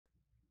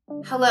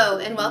Hello,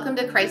 and welcome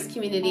to Christ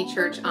Community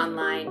Church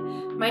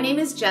Online. My name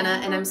is Jenna,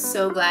 and I'm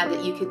so glad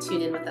that you could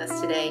tune in with us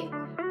today.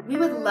 We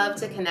would love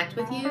to connect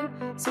with you,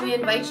 so we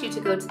invite you to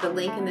go to the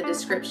link in the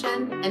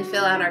description and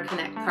fill out our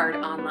Connect card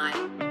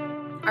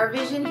online. Our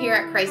vision here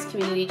at Christ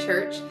Community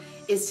Church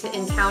is to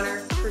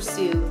encounter,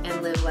 pursue,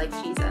 and live like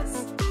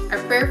Jesus.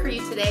 Our prayer for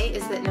you today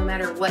is that no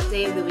matter what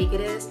day of the week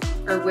it is,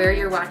 or where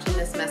you're watching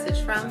this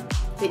message from,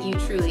 that you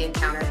truly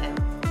encounter Him.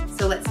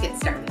 So let's get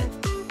started.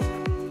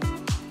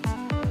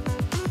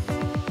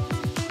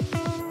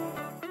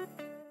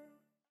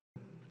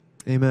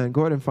 Amen.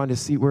 Go ahead and find a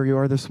seat where you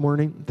are this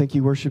morning. Thank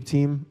you, worship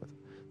team.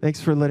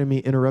 Thanks for letting me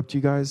interrupt you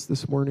guys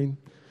this morning.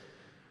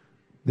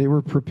 They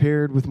were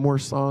prepared with more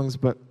songs,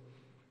 but,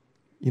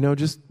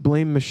 just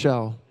blame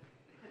Michelle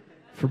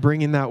for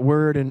bringing that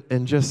word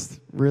and just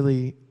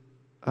really,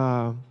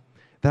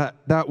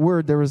 that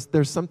word,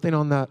 there's something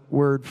on that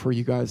word for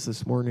you guys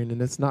this morning,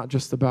 and it's not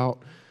just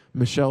about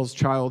Michelle's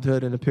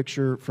childhood and a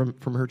picture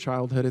from her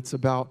childhood. It's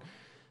about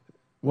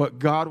what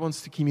God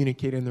wants to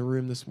communicate in the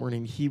room this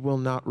morning. He will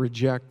not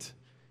reject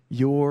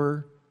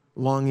your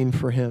longing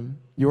for Him,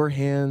 your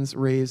hands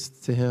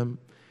raised to Him.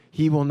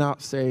 He will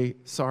not say,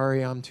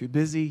 sorry, I'm too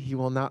busy. He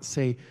will not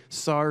say,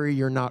 sorry,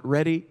 you're not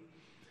ready.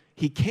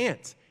 He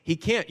can't. He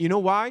can't. You know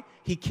why?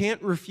 He can't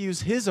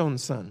refuse His own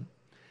Son.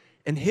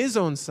 And His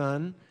own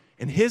Son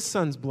and His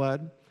Son's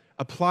blood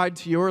applied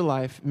to your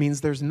life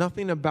means there's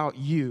nothing about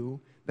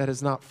you that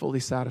is not fully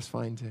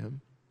satisfying to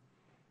Him.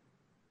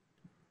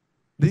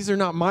 These are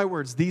not my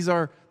words. These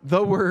are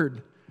the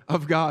word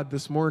of God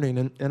this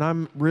morning. And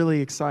I'm really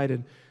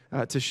excited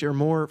to share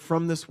more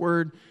from this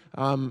word.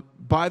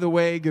 By the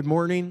way, good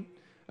morning.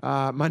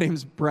 My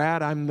name's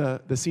Brad. I'm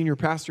the senior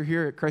pastor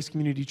here at Christ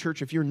Community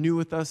Church. If you're new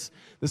with us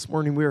this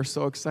morning, we are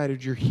so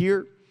excited you're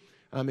here.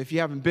 If you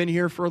haven't been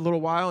here for a little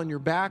while and you're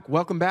back,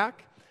 welcome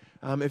back.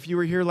 If you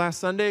were here last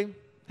Sunday,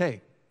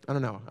 hey, I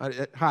don't know.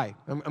 Hi.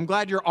 I'm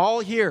glad you're all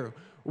here.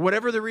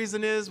 Whatever the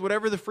reason is,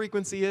 whatever the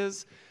frequency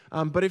is.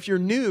 But if you're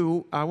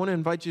new, I want to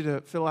invite you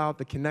to fill out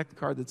the Connect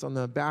card that's on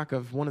the back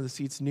of one of the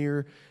seats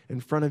near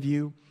in front of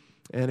you.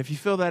 And if you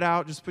fill that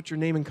out, just put your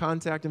name and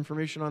contact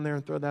information on there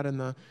and throw that in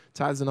the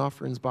tithes and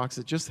offerings box.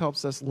 It just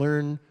helps us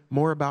learn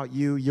more about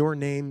you, your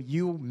name.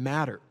 You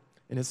matter.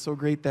 And it's so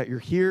great that you're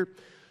here.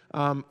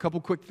 A couple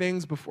quick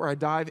things before I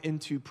dive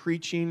into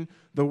preaching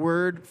the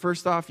word.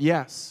 First off,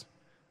 yes,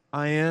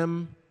 I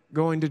am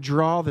going to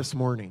draw this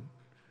morning.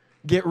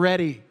 Get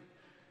ready.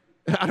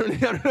 I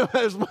don't know.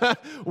 There's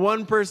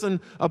one person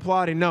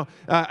applauding. No,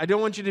 I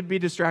don't want you to be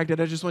distracted.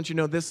 I just want you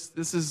to know this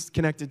is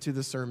connected to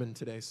the sermon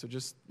today. So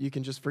you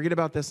can just forget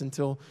about this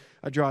until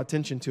I draw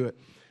attention to it.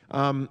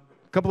 A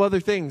couple other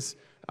things.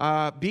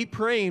 Be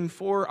praying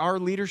for our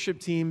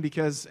leadership team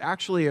because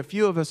actually a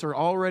few of us are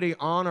already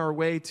on our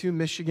way to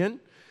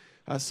Michigan.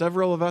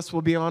 Several of us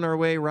will be on our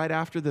way right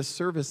after this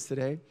service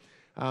today,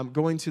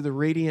 going to the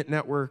Radiant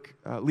Network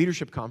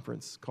Leadership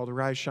Conference called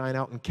Arise Shine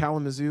out in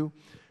Kalamazoo,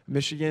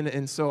 Michigan.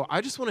 And so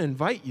I just want to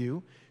invite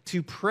you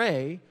to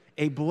pray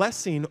a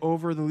blessing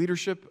over the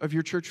leadership of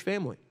your church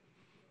family.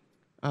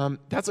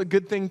 That's a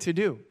good thing to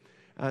do,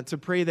 to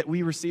pray that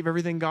we receive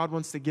everything God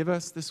wants to give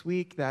us this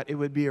week, that it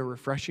would be a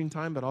refreshing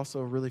time, but also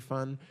a really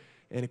fun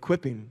and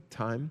equipping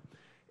time.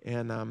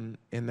 And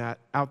that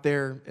out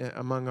there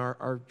among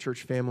our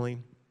church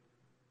family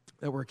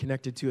that we're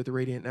connected to at the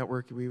Radiant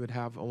Network, we would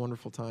have a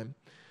wonderful time.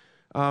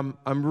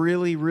 I'm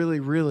really, really,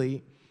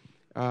 really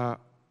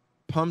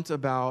pumped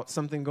about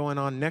something going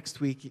on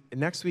next week.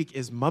 Next week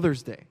is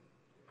Mother's Day.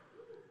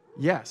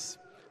 Yes.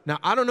 Now,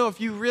 I don't know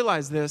if you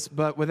realize this,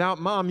 but without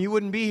Mom, you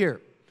wouldn't be here.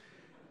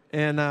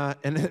 And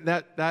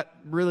that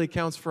really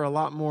counts for a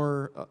lot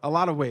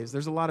of ways.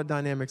 There's a lot of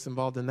dynamics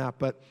involved in that.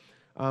 But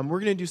we're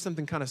going to do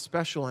something kind of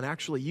special, and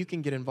actually you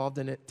can get involved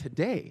in it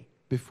today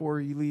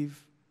before you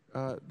leave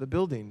the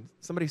building.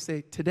 Somebody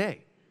say,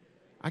 today.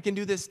 I can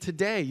do this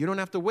today. You don't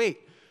have to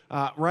wait.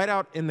 Right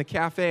out in the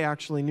cafe,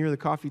 actually, near the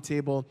coffee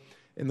table,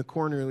 in the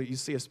corner, you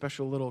see a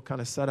special little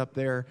kind of setup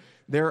there.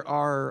 There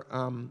are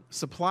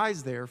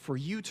supplies there for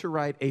you to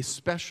write a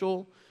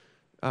special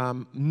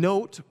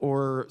note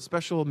or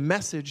special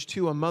message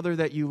to a mother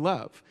that you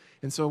love.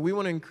 And so we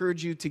want to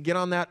encourage you to get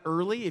on that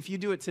early. If you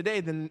do it today,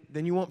 then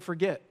you won't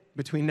forget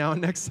between now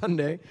and next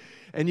Sunday.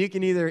 And you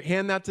can either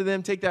hand that to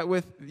them, take that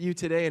with you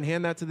today and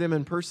hand that to them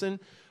in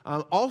person.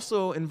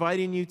 Also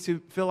inviting you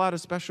to fill out a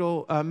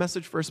special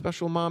message for a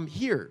special mom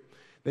here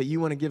that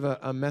you want to give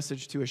a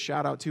message to, a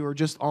shout out to, or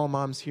just all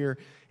moms here.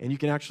 And you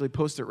can actually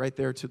post it right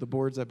there to the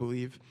boards, I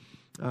believe.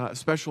 A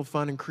special,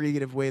 fun, and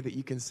creative way that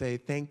you can say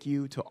thank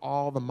you to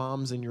all the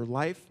moms in your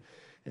life.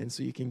 And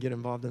so you can get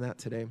involved in that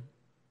today.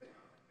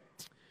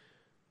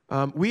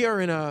 We are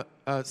in a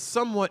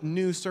somewhat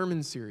new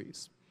sermon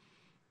series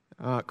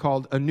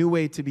called A New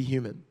Way to Be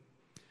Human.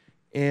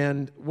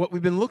 And what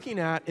we've been looking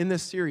at in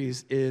this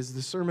series is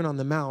the Sermon on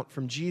the Mount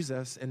from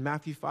Jesus in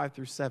Matthew 5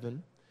 through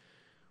 7,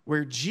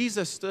 where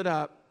Jesus stood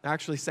up,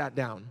 actually sat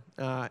down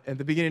at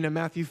the beginning of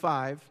Matthew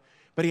 5,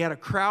 but he had a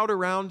crowd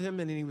around him,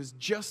 and he was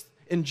just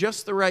in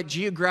just the right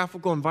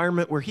geographical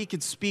environment where he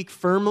could speak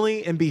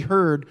firmly and be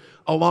heard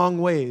a long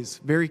ways,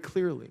 very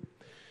clearly.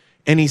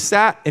 And he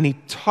sat and he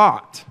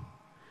taught.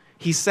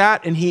 He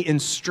sat and he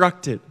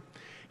instructed.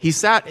 He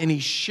sat and he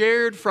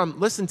shared from,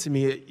 listen to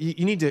me,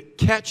 you need to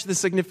catch the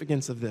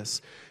significance of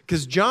this.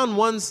 Because John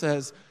 1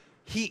 says,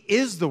 he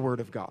is the Word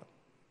of God.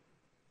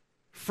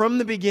 From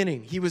the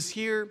beginning, he was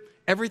here.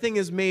 Everything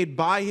is made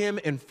by him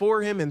and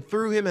for him and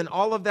through him and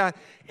all of that.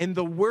 And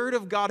the Word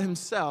of God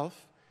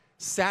himself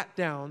sat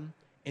down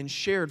and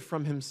shared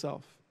from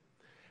himself.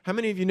 How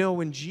many of you know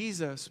when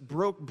Jesus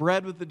broke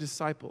bread with the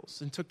disciples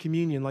and took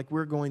communion, like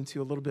we're going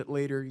to a little bit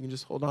later? You can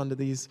just hold on to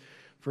these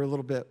for a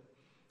little bit.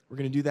 We're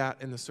going to do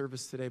that in the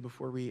service today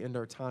before we end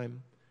our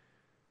time.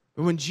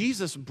 But when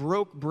Jesus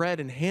broke bread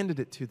and handed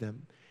it to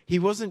them, he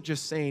wasn't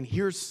just saying,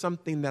 here's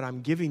something that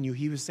I'm giving you.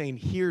 He was saying,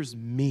 here's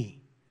me.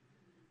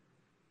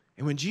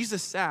 And when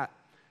Jesus sat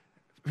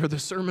for the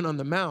Sermon on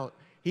the Mount,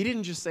 he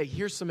didn't just say,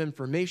 here's some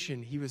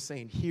information. He was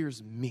saying,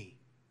 here's me.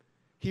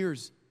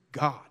 Here's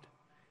God.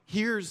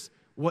 Here's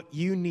what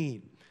you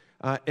need.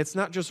 It's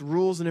not just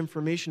rules and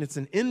information. It's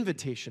an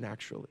invitation,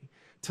 actually,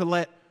 to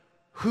let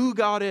who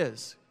God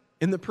is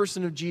in the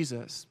person of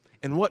Jesus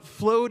and what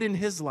flowed in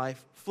his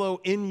life flow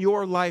in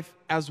your life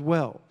as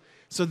well,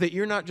 so that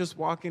you're not just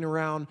walking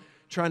around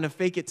trying to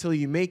fake it till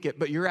you make it,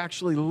 but you're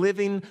actually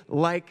living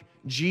like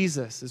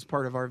Jesus is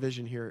part of our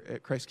vision here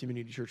at Christ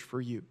Community Church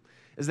for you.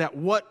 Is that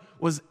what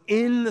was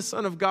in the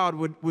Son of God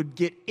would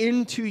get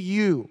into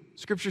you.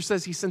 Scripture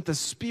says he sent the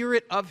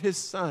Spirit of his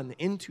Son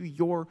into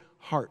your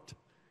heart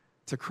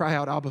to cry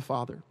out, Abba,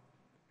 Father.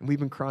 And we've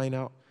been crying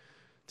out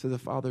to the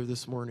Father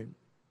this morning.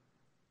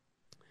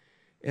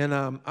 And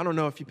I don't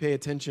know if you pay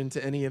attention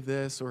to any of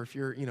this or if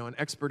you're, an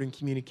expert in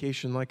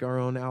communication like our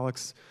own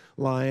Alex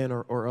Lyon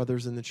or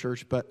others in the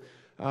church, but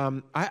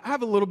I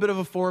have a little bit of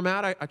a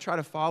format I try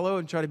to follow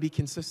and try to be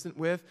consistent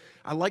with.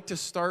 I like to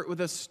start with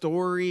a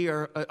story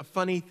or a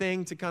funny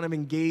thing to kind of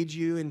engage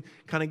you and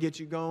kind of get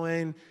you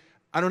going.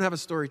 I don't have a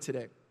story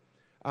today.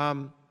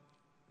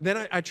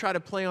 Then I try to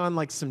play on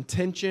like some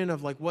tension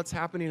of like what's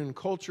happening in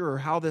culture or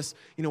how this,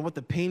 what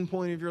the pain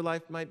point of your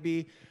life might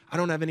be. I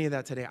don't have any of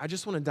that today. I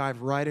just want to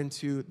dive right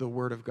into the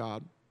Word of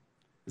God.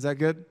 Is that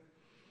good?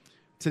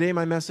 Today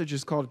my message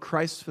is called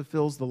Christ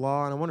Fulfills the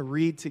Law, and I want to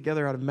read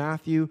together out of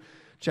Matthew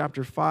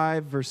chapter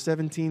 5, verse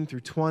 17 through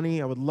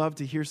 20. I would love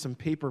to hear some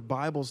paper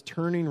Bibles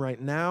turning right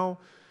now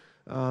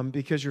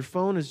because your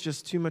phone is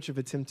just too much of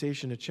a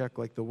temptation to check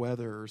like the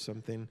weather or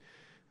something.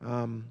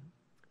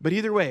 But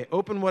either way,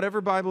 open whatever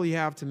Bible you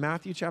have to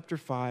Matthew chapter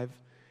 5,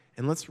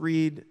 and let's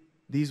read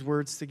these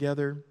words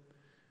together.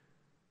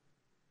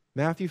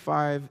 Matthew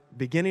 5,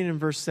 beginning in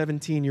verse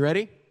 17. You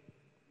ready?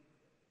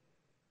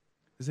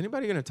 Is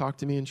anybody going to talk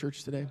to me in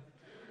church today?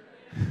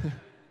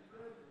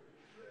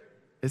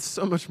 It's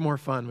so much more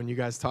fun when you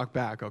guys talk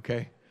back,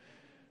 okay?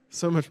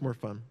 So much more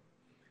fun.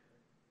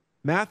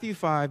 Matthew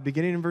 5,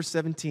 beginning in verse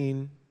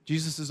 17,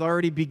 Jesus has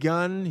already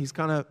begun. He's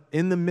kind of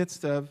in the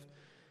midst of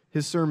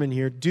his sermon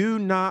here. Do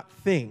not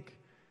think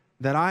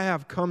that I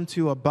have come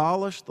to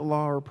abolish the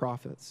law or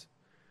prophets.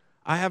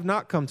 I have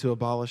not come to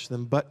abolish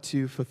them, but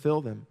to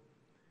fulfill them.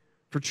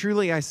 For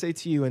truly I say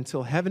to you,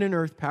 until heaven and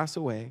earth pass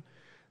away,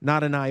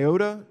 not an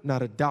iota,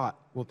 not a dot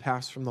will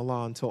pass from the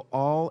law until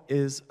all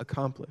is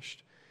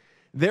accomplished.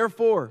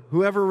 Therefore,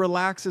 whoever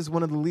relaxes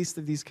one of the least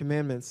of these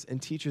commandments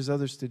and teaches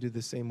others to do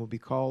the same will be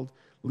called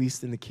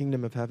least in the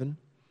kingdom of heaven.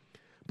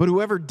 But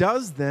whoever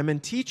does them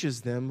and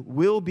teaches them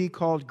will be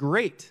called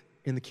great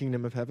in the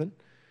kingdom of heaven.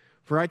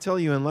 For I tell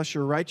you, unless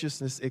your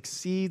righteousness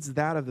exceeds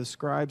that of the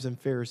scribes and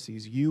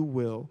Pharisees, you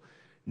will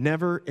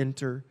never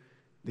enter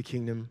the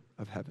kingdom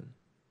of heaven.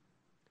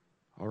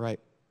 All right.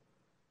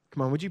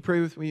 Come on, would you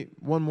pray with me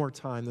one more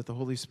time that the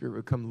Holy Spirit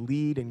would come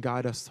lead and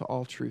guide us to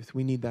all truth?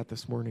 We need that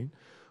this morning.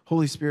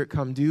 Holy Spirit,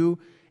 come do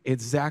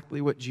exactly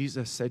what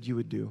Jesus said you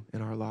would do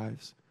in our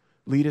lives.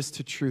 Lead us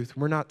to truth.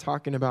 We're not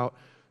talking about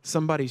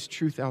somebody's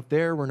truth out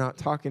there. We're not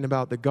talking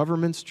about the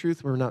government's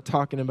truth. We're not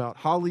talking about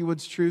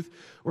Hollywood's truth.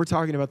 We're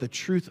talking about the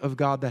truth of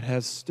God that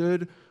has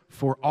stood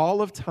for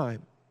all of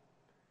time.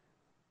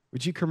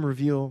 Would you come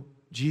reveal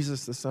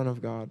Jesus, the Son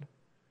of God,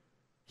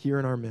 here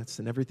in our midst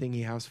and everything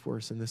he has for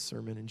us in this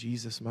sermon. In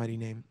Jesus' mighty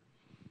name,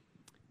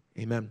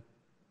 amen.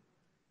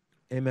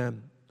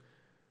 Amen.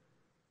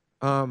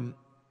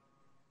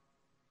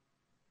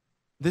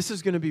 This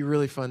is going to be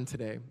really fun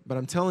today, but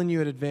I'm telling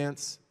you in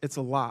advance, it's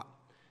a lot.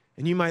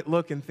 And you might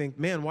look and think,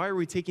 man, why are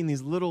we taking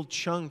these little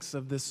chunks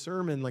of this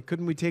sermon? Like,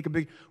 couldn't we take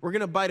we're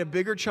going to bite a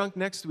bigger chunk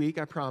next week,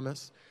 I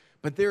promise.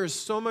 But there is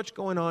so much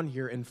going on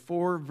here in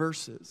 4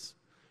 verses.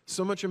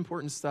 So much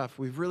important stuff.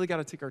 We've really got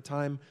to take our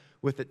time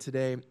with it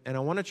today. And I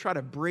want to try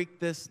to break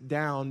this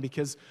down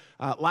because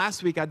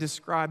last week I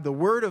described the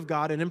Word of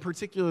God, and in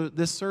particular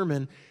this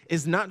sermon,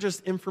 is not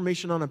just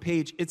information on a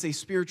page. It's a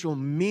spiritual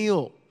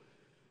meal.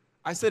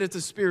 I said it's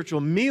a spiritual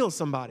meal,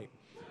 somebody.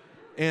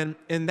 And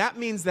that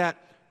means that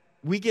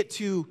we get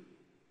to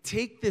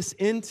take this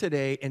in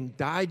today and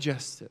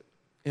digest it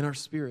in our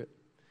spirit.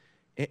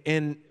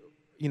 And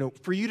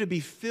for you to be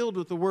filled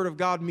with the Word of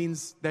God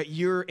means that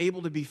you're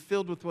able to be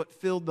filled with what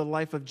filled the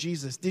life of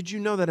Jesus. Did you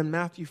know that in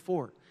Matthew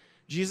 4,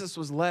 Jesus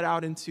was led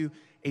out into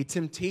a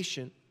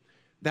temptation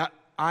that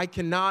I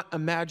cannot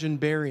imagine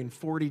bearing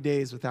 40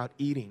 days without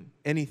eating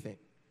anything?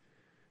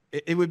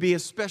 It would be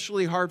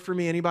especially hard for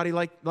me. Anybody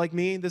like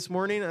me this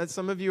morning?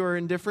 Some of you are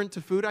indifferent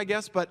to food, I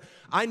guess, but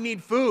I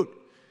need food.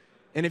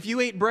 And if you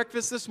ate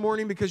breakfast this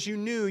morning because you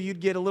knew you'd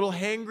get a little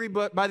hangry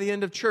but by the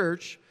end of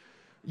church,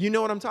 you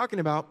know what I'm talking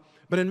about.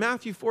 But in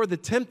Matthew 4, the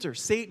tempter,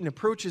 Satan,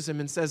 approaches him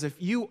and says, if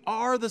you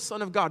are the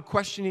Son of God,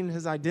 questioning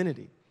his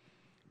identity,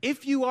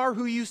 if you are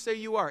who you say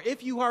you are,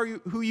 if you are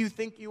who you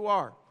think you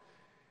are,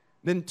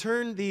 then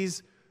turn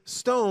these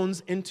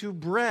stones into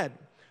bread.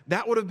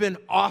 That would have been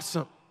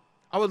awesome.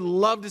 I would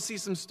love to see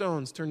some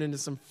stones turned into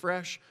some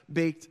fresh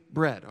baked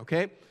bread,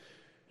 okay?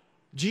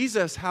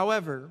 Jesus,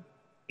 however,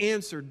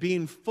 answered,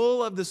 being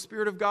full of the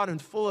Spirit of God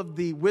and full of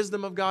the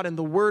wisdom of God and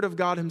the Word of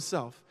God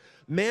himself.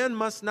 Man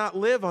must not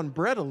live on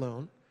bread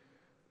alone,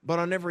 but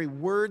on every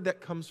word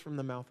that comes from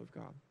the mouth of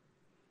God.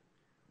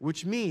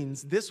 Which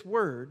means this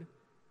word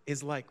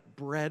is like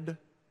bread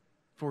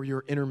for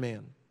your inner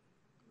man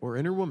or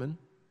inner woman,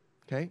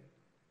 okay?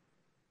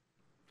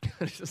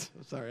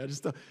 Sorry, I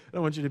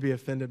don't want you to be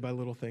offended by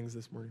little things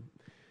this morning.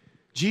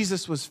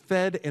 Jesus was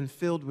fed and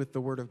filled with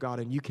the Word of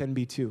God, and you can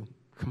be too.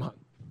 Come on.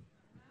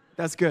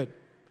 That's good.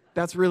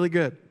 That's really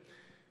good.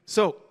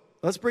 So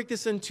let's break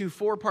this into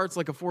 4 parts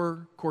like a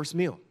 4-course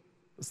meal.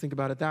 Let's think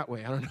about it that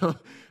way. I don't know.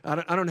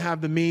 I don't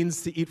have the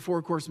means to eat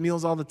 4-course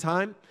meals all the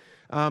time.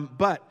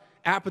 But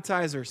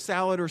appetizer,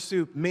 salad or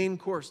soup, main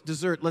course,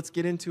 dessert, let's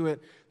get into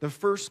it. The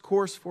first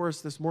course for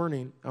us this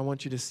morning, I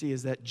want you to see,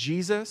 is that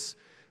Jesus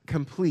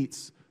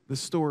completes the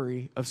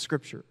story of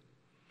Scripture.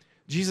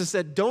 Jesus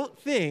said, don't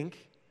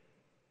think,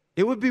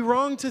 it would be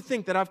wrong to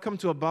think that I've come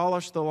to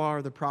abolish the law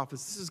or the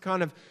prophets. This is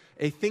kind of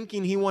a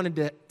thinking he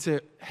wanted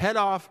to head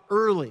off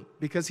early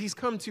because he's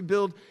come to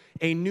build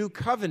a new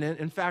covenant.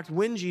 In fact,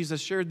 when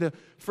Jesus shared the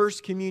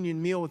first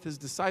communion meal with his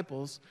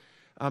disciples,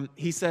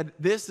 he said,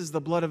 this is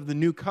the blood of the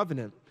new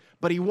covenant.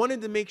 But he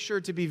wanted to make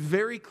sure to be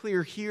very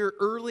clear here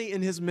early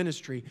in his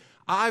ministry,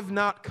 I've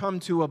not come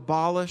to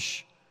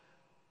abolish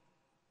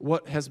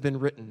what has been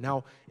written.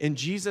 Now, in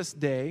Jesus'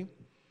 day,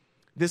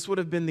 this would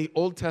have been the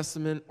Old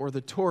Testament or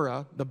the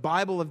Torah, the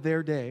Bible of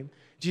their day.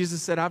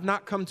 Jesus said, I've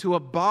not come to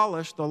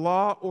abolish the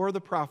law or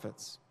the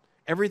prophets.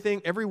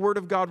 Every word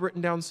of God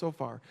written down so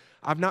far.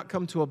 I've not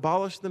come to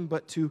abolish them,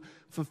 but to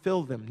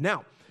fulfill them.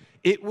 Now,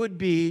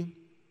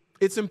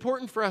 it's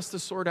important for us to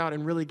sort out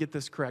and really get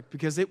this correct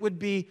because it would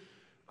be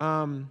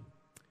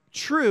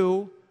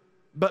true,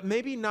 but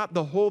maybe not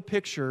the whole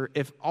picture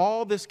if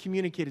all this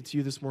communicated to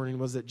you this morning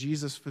was that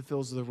Jesus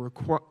fulfills the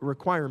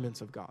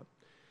requirements of God.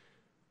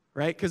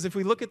 Right? Because if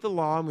we look at the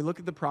law and we look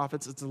at the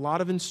prophets, it's a lot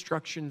of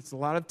instruction, it's a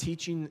lot of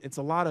teaching, it's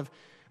a lot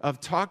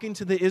of talking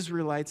to the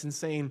Israelites and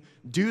saying,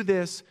 do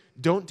this,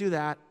 don't do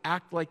that,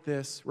 act like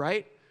this,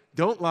 right?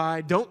 Don't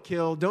lie, don't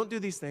kill, don't do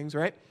these things,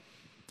 right?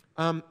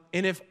 And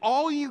if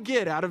all you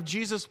get out of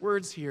Jesus'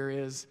 words here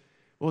is,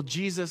 well,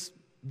 Jesus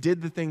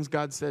did the things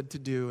God said to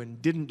do and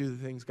didn't do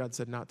the things God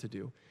said not to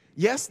do.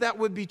 Yes, that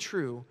would be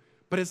true,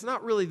 but it's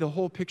not really the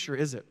whole picture,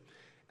 is it?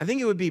 I think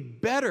it would be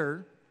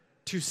better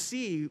to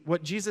see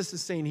what Jesus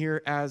is saying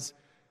here as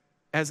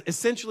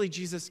essentially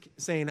Jesus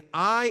saying,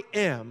 I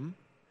am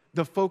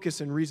the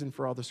focus and reason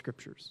for all the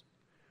Scriptures,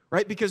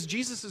 right? Because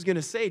Jesus is going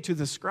to say to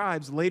the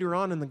scribes later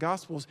on in the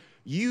Gospels,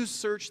 you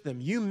search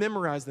them, you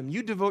memorize them,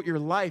 you devote your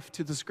life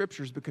to the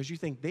Scriptures because you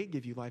think they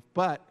give you life,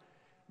 but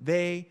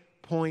they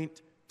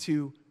point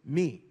to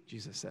me,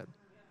 Jesus said.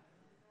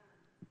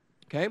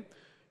 Okay?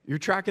 You're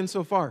tracking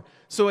so far.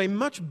 So a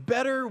much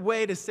better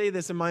way to say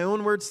this in my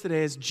own words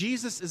today is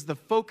Jesus is the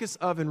focus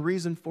of and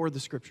reason for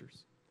the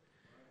Scriptures.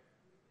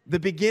 The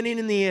beginning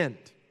and the end.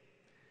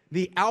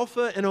 The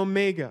Alpha and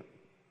Omega.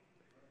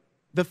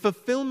 The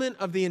fulfillment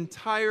of the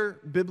entire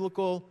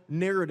biblical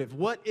narrative.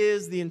 What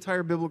is the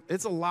entire biblical?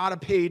 It's a lot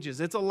of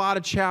pages. It's a lot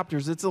of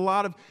chapters. It's a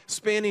lot of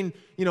spanning,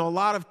 a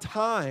lot of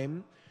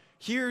time.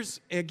 Here's,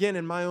 again,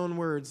 in my own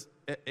words,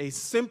 a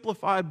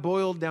simplified,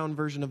 boiled down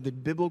version of the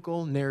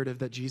biblical narrative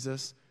that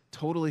Jesus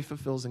totally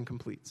fulfills and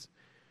completes.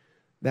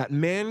 That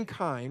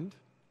mankind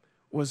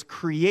was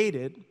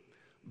created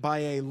by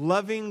a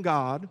loving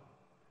God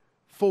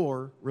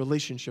for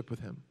relationship with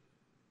Him.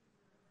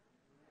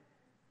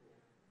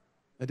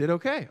 I did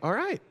okay. All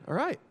right.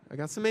 I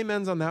got some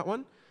amens on that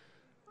one.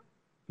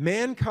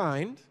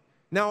 Mankind.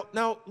 Now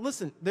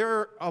listen,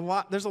 there's a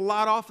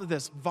lot off of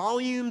this.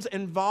 Volumes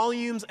and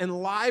volumes and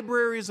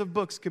libraries of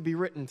books could be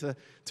written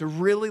to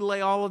really lay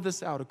all of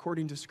this out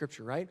according to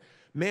Scripture, right?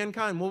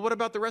 Mankind, well, what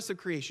about the rest of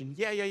creation?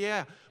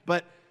 Yeah.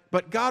 But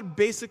God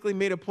basically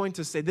made a point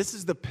to say, this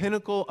is the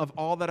pinnacle of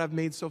all that I've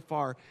made so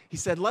far. He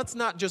said, let's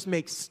not just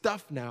make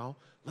stuff now,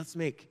 let's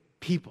make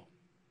people.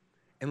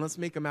 And let's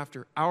make them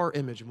after our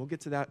image. And we'll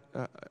get to that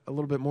a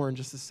little bit more in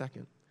just a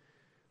second.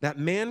 That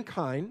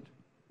mankind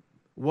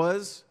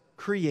was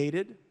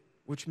created,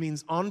 which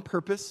means on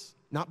purpose,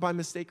 not by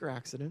mistake or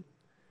accident,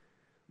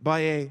 by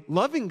a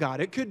loving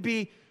God. It could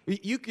be,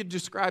 you could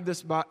describe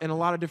this in a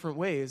lot of different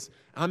ways.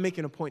 I'm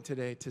making a point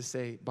today to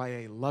say by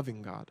a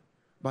loving God,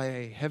 by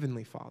a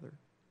heavenly Father,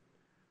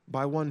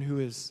 by one who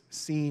is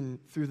seen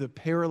through the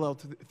parallel,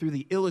 through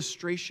the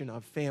illustration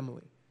of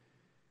family.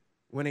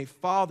 When a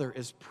father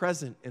is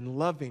present and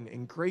loving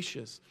and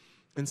gracious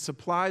and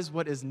supplies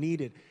what is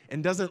needed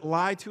and doesn't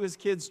lie to his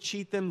kids,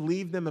 cheat them,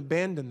 leave them,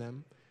 abandon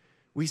them,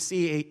 we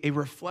see a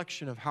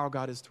reflection of how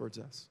God is towards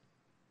us.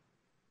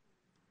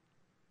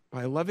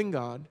 By a loving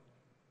God,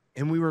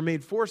 and we were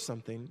made for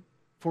something,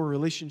 for a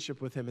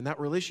relationship with him, and that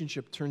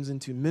relationship turns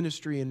into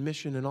ministry and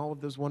mission and all of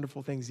those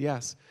wonderful things,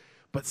 yes.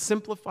 But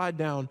simplified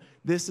down,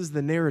 this is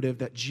the narrative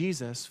that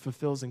Jesus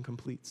fulfills and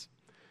completes.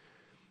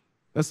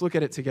 Let's look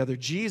at it together.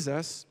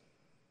 Jesus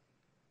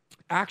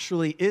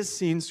actually is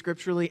seen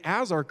scripturally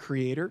as our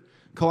creator.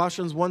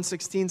 Colossians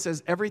 1:16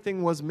 says,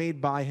 everything was made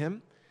by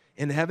him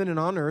in heaven and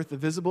on earth, the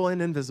visible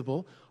and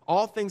invisible.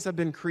 All things have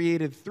been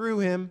created through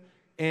him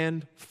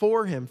and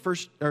for him.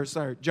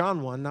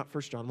 John 1, not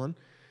 1 John 1.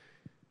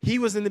 He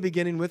was in the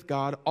beginning with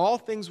God. All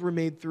things were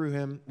made through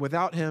him.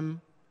 Without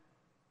him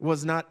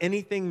was not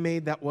anything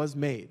made that was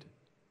made.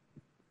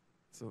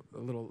 It's a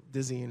little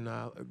dizzying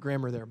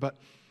grammar there. But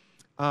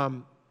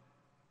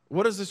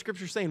what is the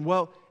scripture saying?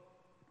 Well,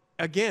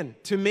 again,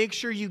 to make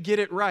sure you get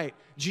it right,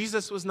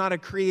 Jesus was not a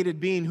created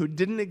being who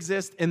didn't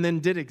exist and then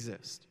did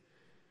exist.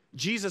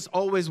 Jesus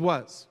always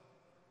was.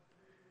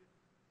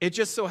 It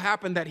just so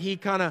happened that he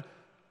kind of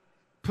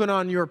put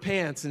on your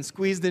pants and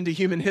squeezed into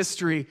human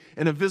history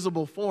in a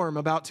visible form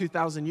about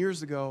 2,000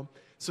 years ago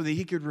so that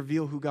he could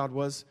reveal who God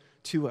was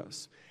to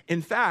us.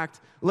 In fact,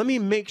 let me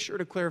make sure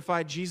to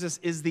clarify, Jesus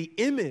is the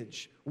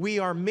image we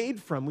are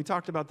made from. We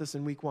talked about this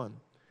in week 1.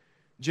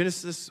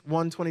 Genesis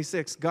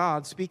 1:26,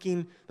 God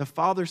speaking, the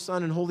Father,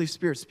 Son, and Holy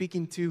Spirit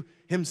speaking to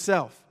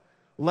himself.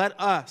 Let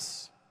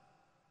us.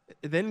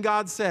 Then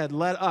God said,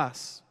 let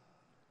us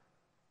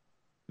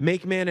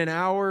make man in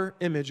our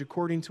image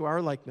according to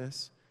our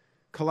likeness.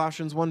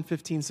 Colossians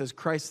 1:15 says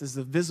Christ is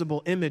the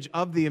visible image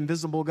of the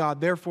invisible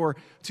God. Therefore,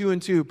 2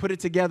 and 2, put it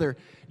together.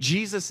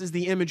 Jesus is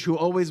the image who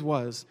always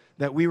was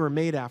that we were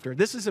made after.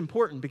 This is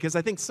important because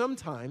I think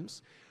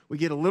sometimes we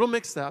get a little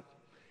mixed up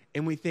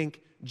and we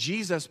think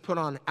Jesus put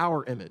on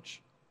our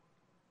image.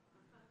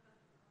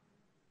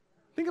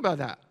 Think about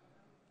that.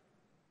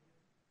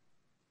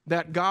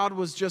 That God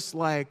was just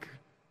like,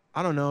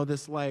 I don't know,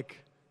 this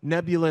like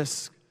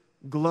nebulous,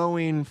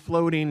 glowing,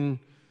 floating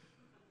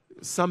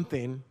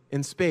something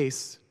in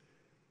space,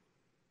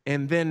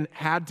 and then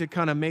had to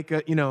kind of make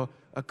a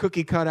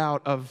cookie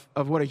cutout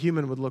of what a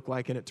human would look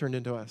like, and it turned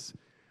into us.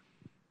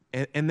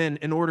 And then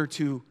in order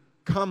to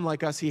come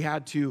like us, he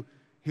had to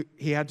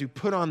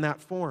put on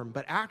that form.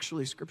 But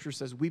actually, Scripture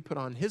says we put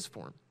on his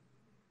form.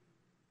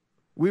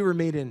 We were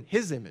made in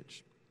his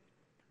image.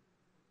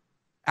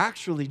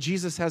 Actually,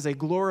 Jesus has a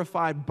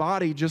glorified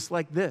body just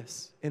like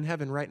this in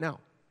heaven right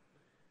now,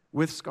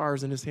 with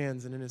scars in his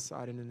hands and in his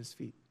side and in his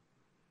feet.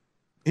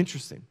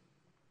 Interesting.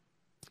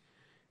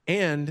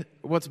 And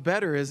what's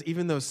better is,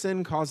 even though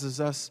sin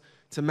causes us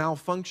to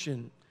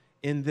malfunction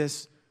in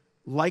this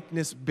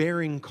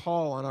likeness-bearing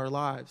call on our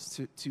lives,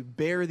 to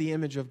bear the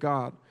image of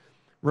God,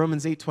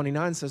 Romans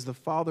 8:29 says the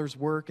Father's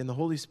work and the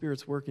Holy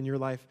Spirit's work in your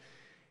life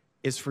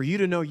is for you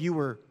to know you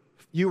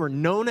were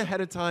known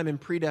ahead of time and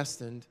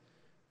predestined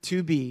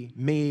to be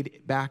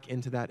made back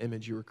into that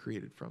image you were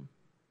created from.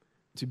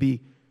 To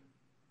be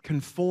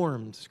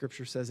conformed,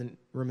 Scripture says in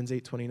Romans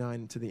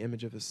 8:29, to the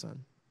image of his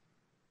Son.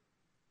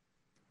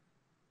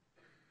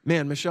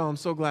 Man, Michelle, I'm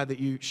so glad that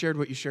you shared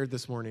what you shared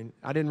this morning.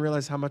 I didn't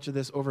realize how much of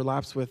this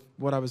overlaps with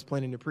what I was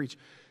planning to preach.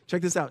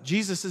 Check this out.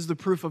 Jesus is the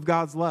proof of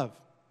God's love.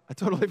 I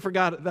totally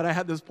forgot that I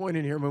had this point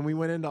in here when we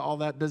went into all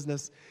that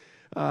business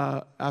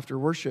after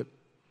worship.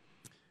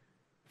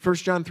 1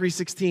 John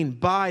 3:16,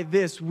 by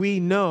this we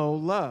know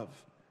love,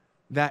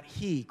 that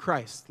he,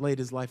 Christ, laid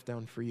his life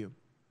down for you.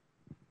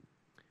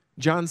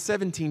 John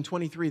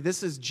 17:23,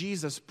 this is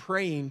Jesus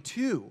praying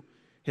to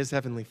his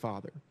heavenly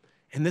Father.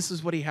 And this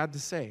is what he had to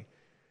say.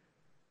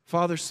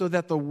 Father, so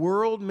that the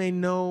world may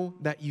know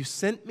that you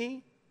sent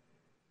me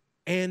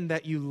and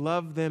that you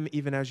love them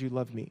even as you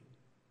love me.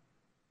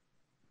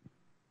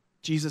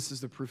 Jesus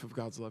is the proof of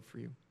God's love for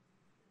you.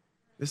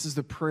 This is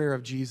the prayer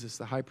of Jesus,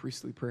 the high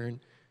priestly prayer in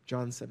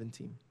John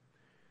 17.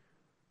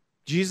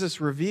 Jesus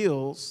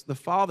reveals the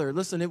Father.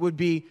 Listen, it would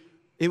be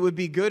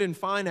good and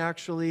fine,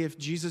 actually, if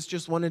Jesus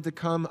just wanted to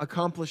come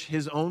accomplish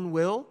his own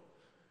will.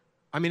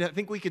 I mean, I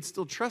think we could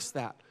still trust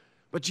that.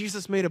 But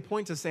Jesus made a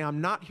point to say,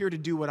 I'm not here to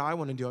do what I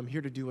want to do. I'm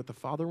here to do what the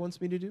Father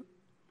wants me to do,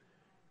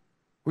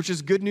 which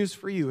is good news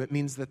for you. It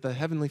means that the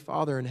Heavenly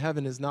Father in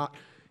heaven is not,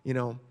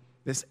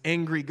 this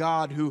angry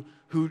God who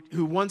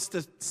wants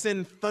to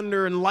send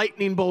thunder and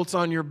lightning bolts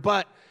on your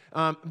butt.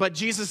 But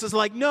Jesus is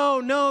like,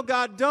 no,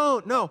 God,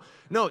 don't.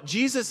 No,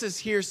 Jesus is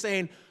here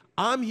saying,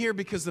 I'm here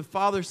because the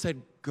Father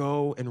said,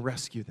 go and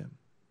rescue them.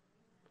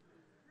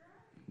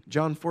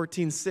 John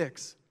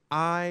 14:6.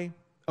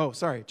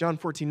 John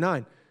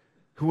 14:9.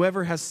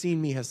 Whoever has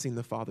seen me has seen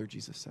the Father,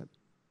 Jesus said.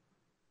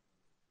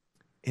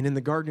 And in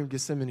the Garden of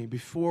Gethsemane,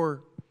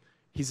 before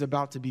he's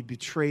about to be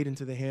betrayed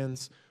into the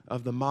hands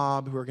of the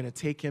mob who are going to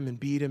take him and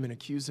beat him and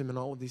accuse him and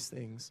all of these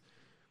things,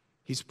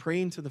 he's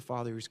praying to the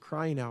Father. He's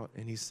crying out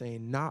and he's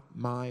saying, not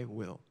my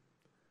will,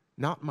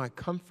 not my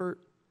comfort,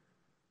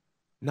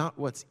 not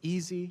what's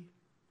easy,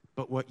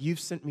 but what you've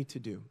sent me to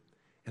do.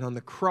 And on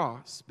the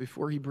cross,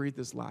 before he breathed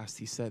his last,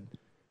 he said,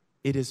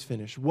 it is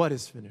finished. What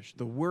is finished?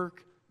 The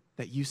work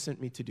that you sent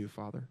me to do,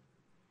 Father,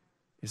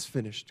 is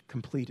finished,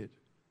 completed.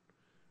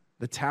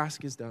 The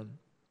task is done.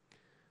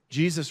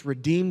 Jesus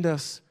redeemed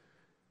us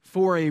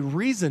for a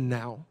reason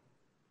now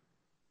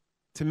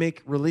to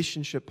make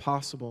relationship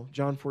possible.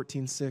 John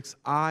 14:6,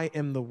 I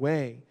am the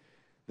way,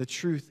 the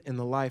truth, and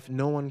the life.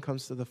 No one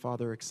comes to the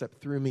Father except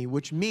through me,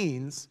 which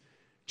means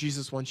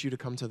Jesus wants you to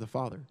come to the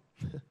Father.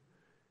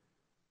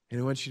 And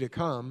he wants you to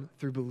come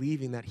through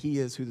believing that he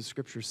is who the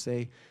scriptures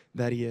say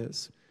that he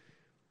is.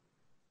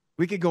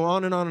 We could go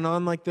on and on and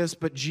on like this,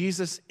 but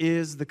Jesus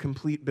is the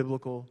complete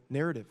biblical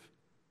narrative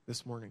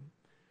this morning.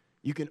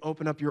 You can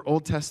open up your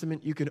Old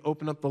Testament, you can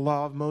open up the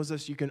law of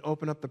Moses, you can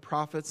open up the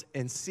prophets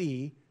and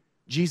see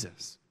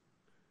Jesus.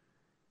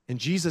 And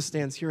Jesus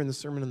stands here in the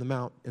Sermon on the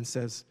Mount and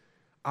says,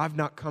 I've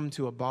not come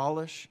to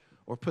abolish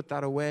or put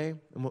that away,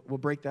 and we'll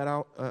break that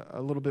out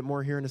a little bit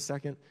more here in a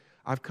second.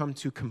 I've come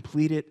to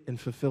complete it and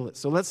fulfill it.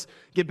 So let's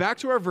get back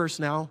to our verse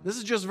now. This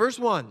is just verse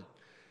 1,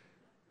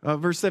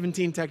 verse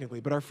 17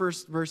 technically, but our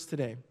first verse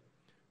today.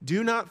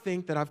 Do not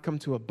think that I've come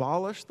to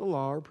abolish the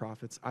law or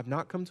prophets. I've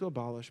not come to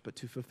abolish, but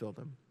to fulfill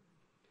them.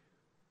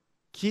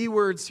 Key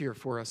words here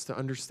for us to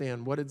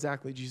understand what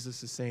exactly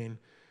Jesus is saying.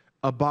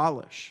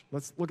 Abolish.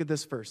 Let's look at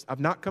this first. I've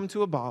not come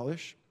to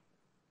abolish,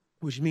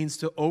 which means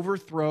to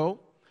overthrow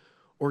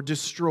or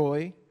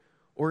destroy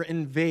or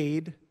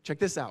invade. Check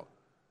this out.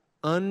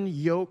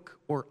 Unyoke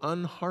or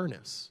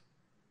unharness.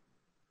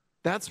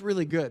 That's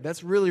really good.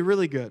 That's really,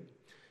 really good.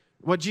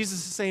 What Jesus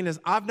is saying is,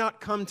 I've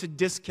not come to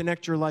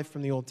disconnect your life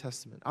from the Old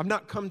Testament. I've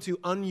not come to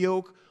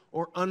unyoke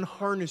or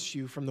unharness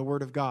you from the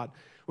Word of God,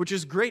 which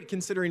is great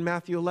considering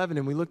Matthew 11.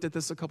 And we looked at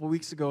this a couple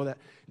weeks ago, that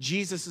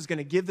Jesus is going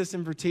to give this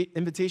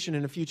invitation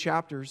in a few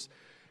chapters.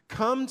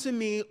 Come to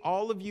me,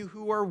 all of you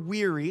who are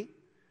weary,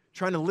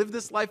 trying to live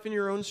this life in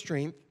your own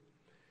strength.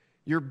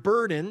 You're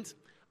burdened.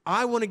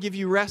 I want to give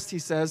you rest, he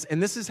says,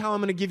 and this is how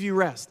I'm going to give you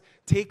rest.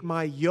 Take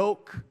my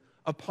yoke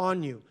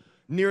upon you.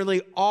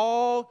 Nearly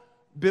all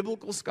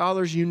biblical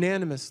scholars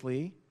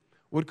unanimously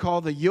would call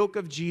the yoke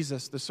of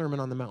Jesus the Sermon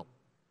on the Mount.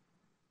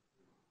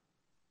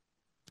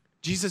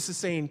 Jesus is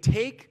saying,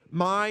 take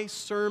my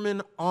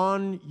sermon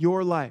on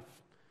your life.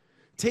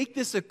 Take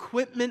this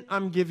equipment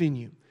I'm giving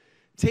you.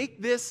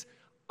 Take this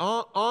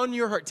on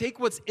your heart. Take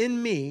what's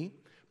in me,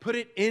 put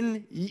it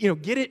in,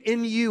 get it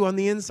in you on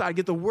the inside.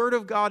 Get the Word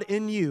of God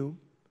in you.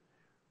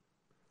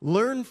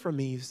 Learn from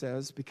me, he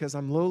says, because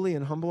I'm lowly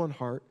and humble in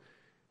heart.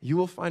 You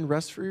will find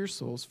rest for your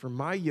souls, for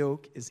my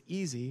yoke is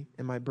easy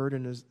and my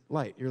burden is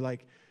light. You're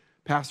like,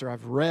 Pastor,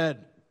 I've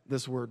read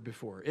this word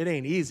before. It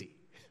ain't easy.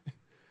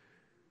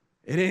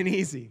 It ain't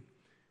easy.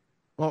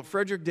 Well,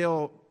 Frederick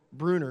Dale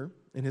Bruner,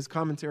 in his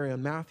commentary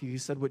on Matthew, he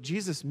said what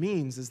Jesus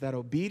means is that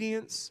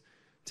obedience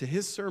to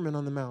his Sermon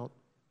on the Mount,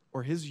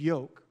 or his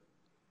yoke,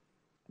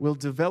 will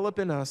develop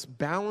in us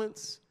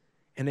balance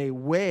and a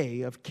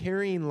way of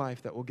carrying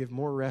life that will give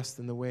more rest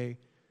than the way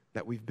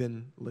that we've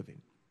been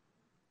living.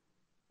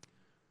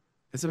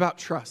 It's about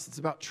trust. It's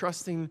about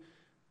trusting.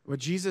 What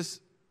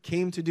Jesus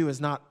came to do is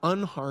not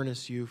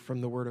unharness you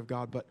from the Word of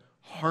God, but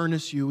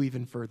harness you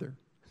even further.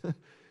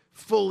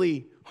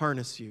 Fully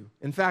harness you.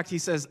 In fact, he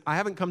says, I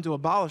haven't come to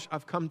abolish,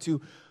 I've come to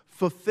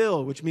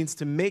fulfill, which means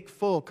to make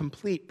full,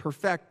 complete,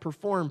 perfect,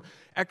 perform,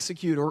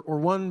 execute. Or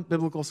one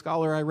biblical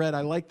scholar I read,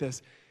 I like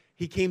this,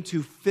 he came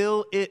to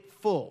fill it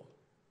full.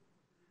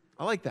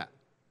 I like that.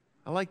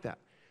 I like that.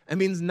 It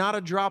means not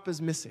a drop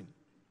is missing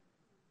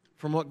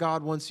from what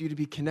God wants you to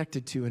be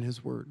connected to in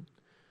his word.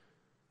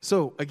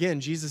 So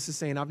again, Jesus is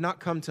saying, I've not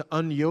come to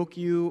unyoke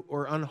you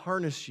or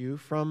unharness you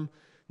from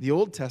the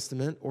Old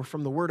Testament or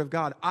from the Word of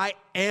God. I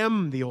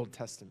am the Old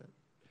Testament.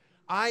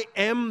 I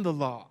am the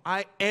law.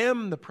 I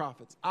am the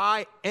prophets.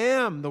 I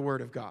am the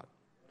Word of God.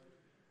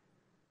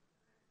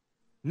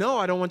 No,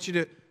 I don't want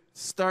you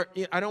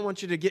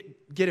to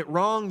get it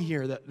wrong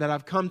here, that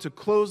I've come to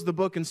close the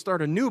book and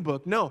start a new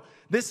book. No,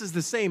 this is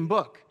the same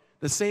book,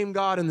 the same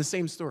God and the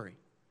same story.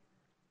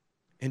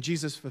 And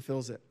Jesus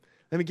fulfills it.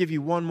 Let me give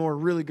you one more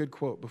really good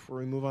quote before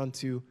we move on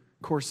to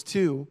course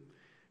 2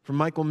 from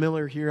Michael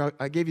Miller here.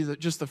 I gave you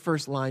just the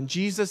first line.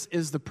 Jesus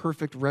is the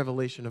perfect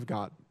revelation of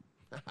God.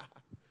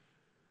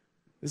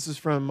 This is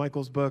from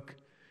Michael's book,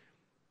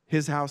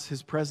 His House,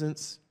 His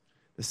Presence.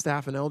 The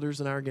staff and elders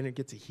and I are going to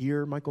get to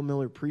hear Michael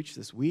Miller preach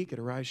this week at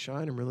Arise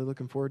Shine. I'm really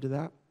looking forward to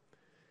that.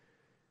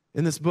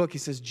 In this book, he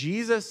says,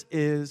 Jesus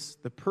is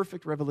the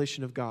perfect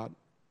revelation of God.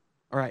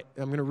 All right,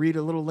 I'm going to read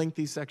a little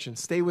lengthy section.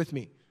 Stay with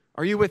me.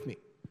 Are you with me?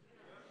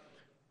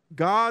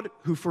 God,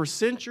 who for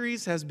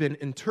centuries has been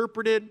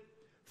interpreted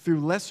through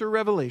lesser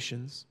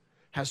revelations,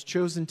 has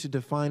chosen to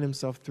define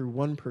himself through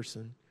one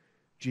person,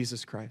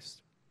 Jesus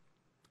Christ.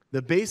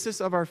 The basis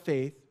of our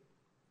faith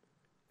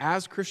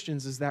as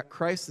Christians is that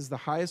Christ is the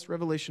highest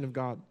revelation of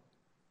God.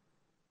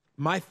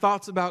 My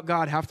thoughts about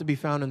God have to be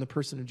found in the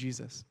person of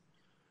Jesus.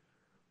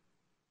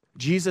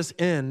 Jesus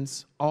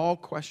ends all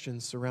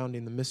questions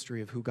surrounding the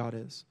mystery of who God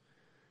is.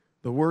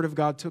 The Word of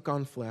God took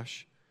on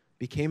flesh,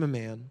 became a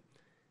man.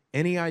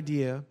 Any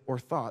idea or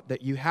thought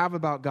that you have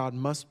about God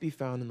must be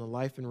found in the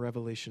life and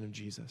revelation of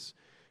Jesus.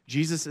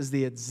 Jesus is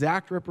the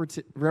exact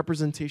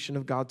representation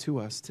of God to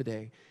us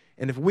today.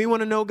 And if we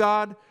want to know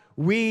God,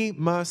 we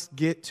must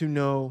get to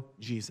know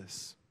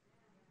Jesus.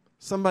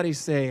 Somebody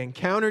say,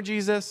 encounter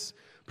Jesus,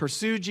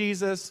 pursue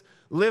Jesus,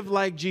 live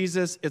like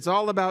Jesus. It's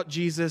all about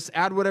Jesus.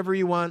 Add whatever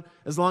you want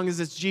as long as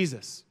it's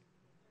Jesus.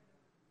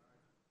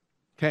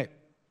 Okay.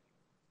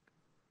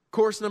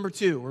 Course number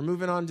 2. We're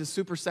moving on to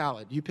super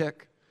salad. You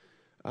pick.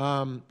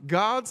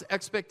 God's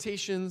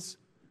expectations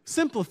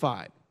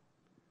simplified.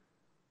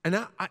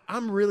 And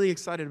I'm really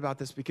excited about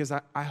this because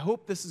I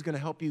hope this is going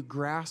to help you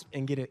grasp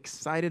and get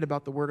excited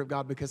about the Word of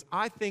God, because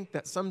I think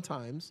that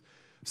sometimes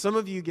some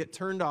of you get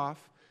turned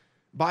off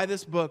by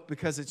this book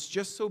because it's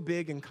just so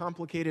big and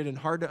complicated and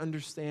hard to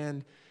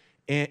understand.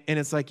 And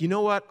it's like, you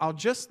know what? I'll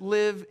just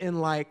live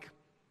in like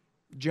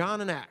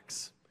John and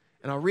Acts,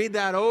 and I'll read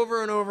that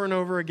over and over and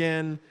over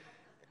again.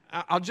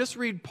 I'll just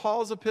read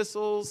Paul's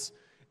epistles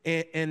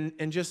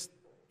and just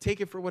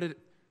take it for what it is.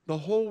 The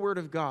whole Word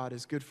of God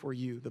is good for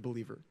you, the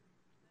believer.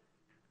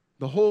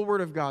 The whole Word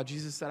of God.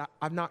 Jesus said,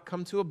 I've not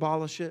come to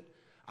abolish it.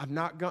 I've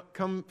not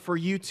come for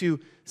you to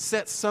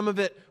set some of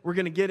it. We're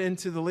going to get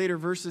into the later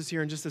verses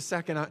here in just a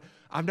second.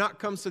 I've not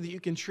come so that you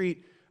can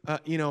treat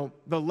the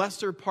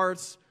lesser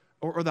parts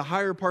or the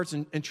higher parts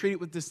and treat it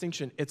with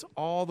distinction. It's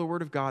all the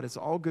Word of God. It's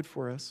all good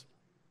for us.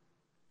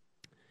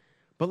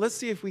 But let's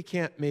see if we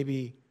can't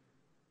maybe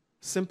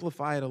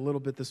simplify it a little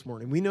bit this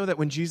morning. We know that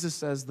when Jesus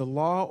says the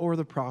law or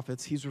the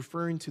prophets, he's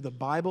referring to the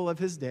Bible of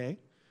his day,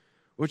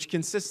 which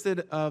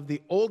consisted of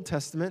the Old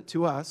Testament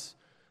to us.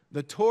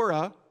 The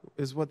Torah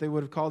is what they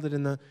would have called it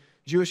in the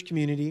Jewish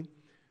community,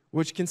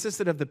 which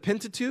consisted of the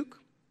Pentateuch,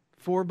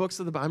 4 books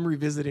of the Bible. I'm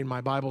revisiting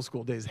my Bible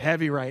school days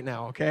heavy right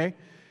now, okay?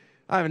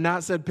 I have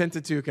not said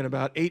Pentateuch in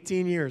about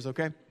 18 years,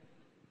 okay?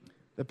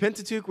 The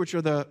Pentateuch, which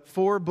are the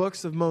 4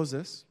 books of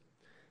Moses,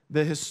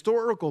 the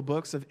historical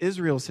books of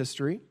Israel's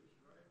history,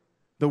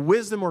 the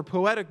wisdom or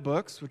poetic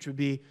books, which would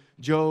be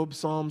Job,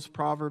 Psalms,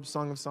 Proverbs,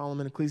 Song of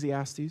Solomon,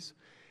 Ecclesiastes,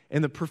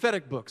 and the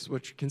prophetic books,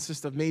 which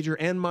consist of major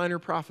and minor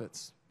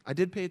prophets. I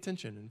did pay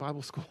attention in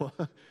Bible school.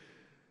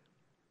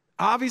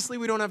 Obviously,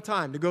 we don't have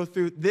time to go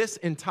through this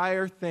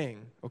entire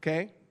thing,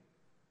 okay?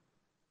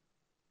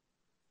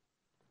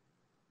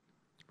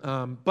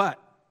 But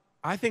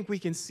I think we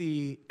can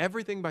see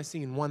everything by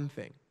seeing one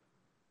thing.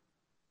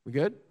 We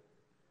good?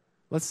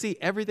 Let's see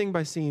everything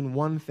by seeing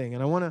one thing.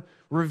 And I want to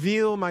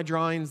reveal my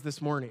drawings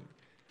this morning.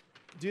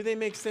 Do they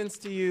make sense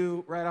to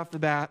you right off the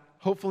bat?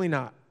 Hopefully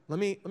not. Let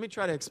me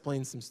try to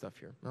explain some stuff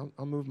here.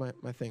 I'll move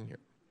my thing here.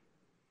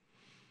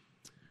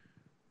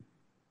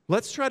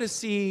 Let's try to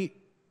see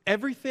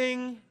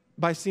everything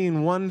by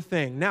seeing one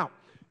thing. Now,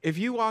 if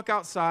you walk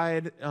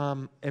outside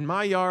in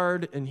my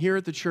yard and here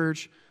at the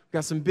church, we've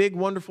got some big,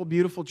 wonderful,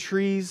 beautiful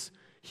trees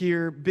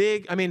here.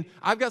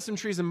 I've got some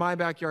trees in my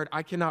backyard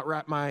I cannot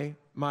wrap my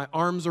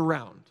arms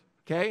around.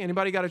 Okay?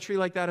 Anybody got a tree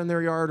like that in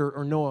their yard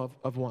or know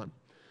of one?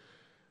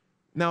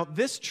 Now,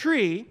 this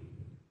tree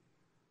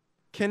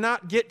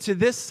cannot get to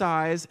this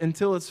size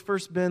until it's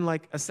first been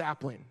like a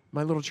sapling.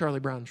 My little Charlie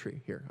Brown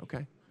tree here,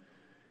 okay?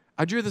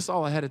 I drew this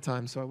all ahead of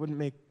time so I wouldn't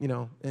make,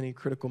 any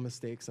critical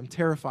mistakes. I'm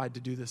terrified to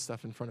do this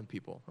stuff in front of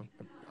people,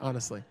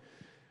 honestly,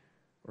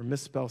 or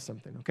misspell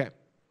something, okay?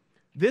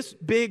 This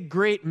big,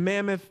 great,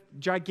 mammoth,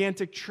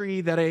 gigantic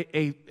tree that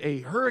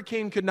a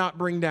hurricane could not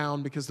bring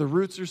down because the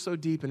roots are so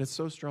deep and it's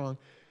so strong,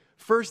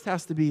 first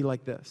has to be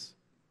like this.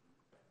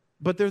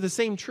 But they're the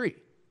same tree.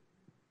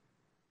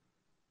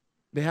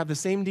 They have the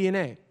same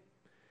DNA.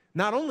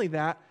 Not only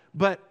that,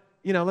 but,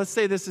 let's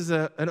say this is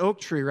an oak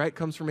tree, right?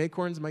 Comes from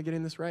acorns. Am I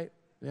getting this right?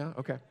 Yeah?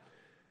 Okay.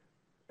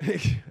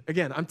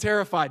 Again, I'm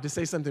terrified to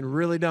say something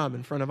really dumb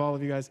in front of all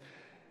of you guys.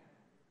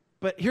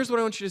 But here's what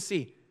I want you to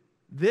see.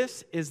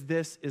 This is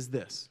this is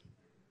this.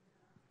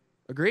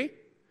 Agree?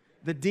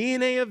 The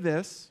DNA of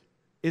this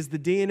is the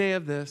DNA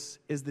of this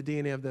is the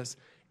DNA of this.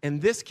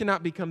 And this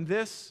cannot become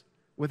this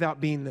without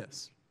being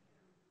this.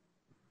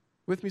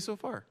 With me so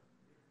far?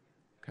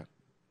 Okay.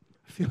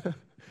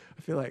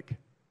 I feel like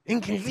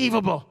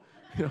inconceivable.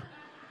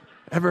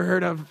 Ever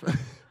heard of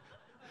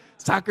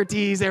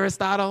Socrates,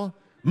 Aristotle?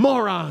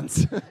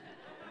 Morons.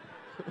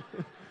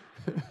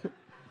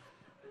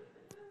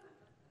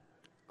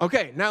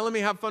 Okay, now let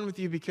me have fun with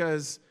you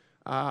because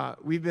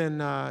we've been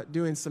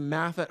doing some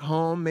math at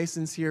home.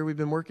 Mason's here. We've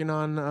been working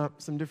on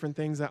some different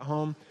things at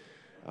home.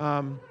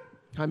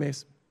 Hi,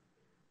 Mace.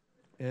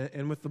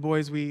 And with the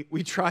boys,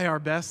 we try our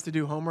best to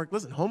do homework.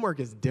 Listen, homework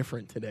is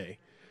different today.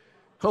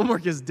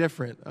 Homework is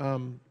different.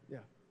 Yeah,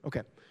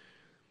 okay.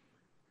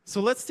 So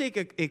let's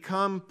take a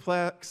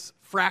complex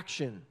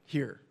fraction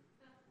here.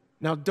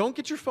 Now, don't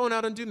get your phone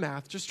out and do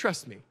math. Just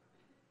trust me,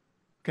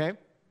 okay?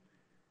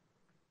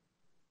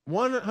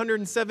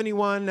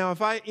 171, now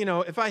if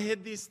I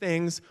hid these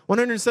things,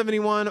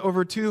 171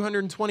 over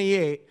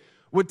 228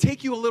 would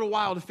take you a little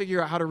while to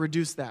figure out how to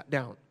reduce that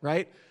down,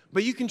 right?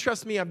 But you can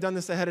trust me, I've done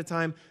this ahead of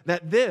time,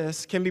 that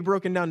this can be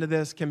broken down to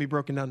this, can be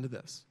broken down to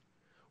this,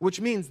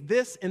 which means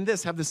this and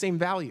this have the same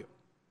value.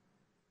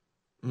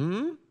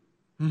 Same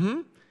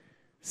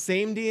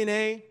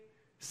DNA,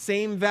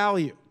 same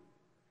value.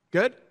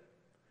 Good?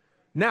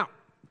 Now,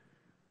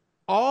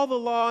 all the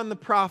law and the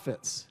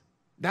prophets,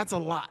 that's a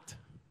lot.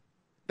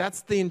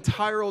 That's the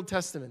entire Old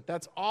Testament.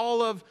 That's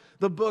all of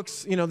the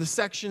books, the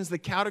sections, the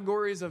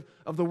categories of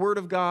the Word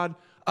of God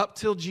up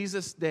till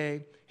Jesus'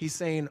 day. He's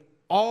saying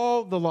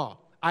all the law.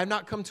 I've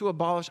not come to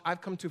abolish,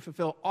 I've come to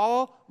fulfill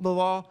all the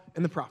law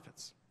and the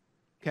prophets.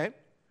 Okay?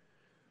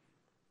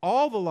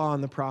 All the law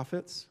and the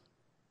prophets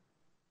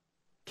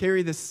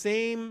carry the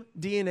same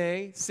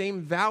DNA,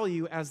 same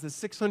value as the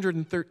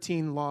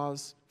 613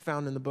 laws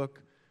found in the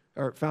book,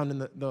 or found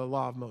in the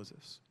law of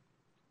Moses.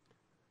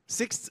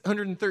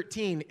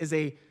 613 is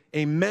a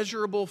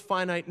measurable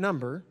finite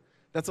number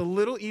that's a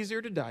little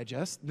easier to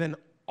digest than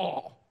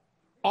all.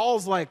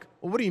 All's like,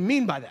 well, what do you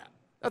mean by that?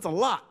 That's a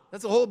lot.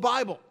 That's a whole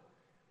Bible.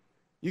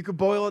 You could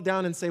boil it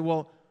down and say,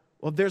 well,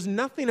 there's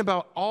nothing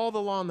about all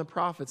the law and the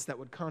prophets that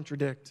would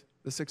contradict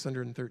the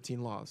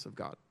 613 laws of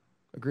God.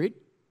 Agreed?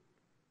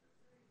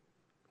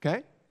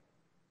 Okay?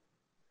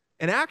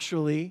 And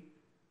actually,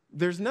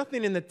 there's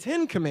nothing in the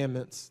 10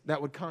 commandments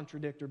that would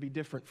contradict or be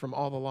different from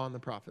all the law and the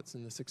prophets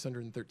in the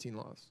 613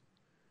 laws.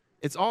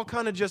 It's all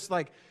kind of just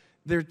like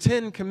they're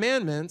 10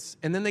 commandments,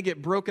 and then they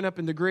get broken up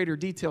into greater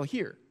detail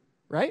here,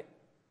 right?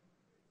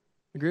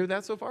 Agree with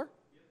that so far?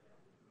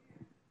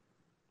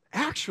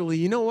 Actually,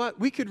 you know what?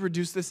 We could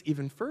reduce this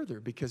even further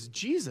because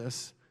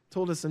Jesus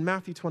told us in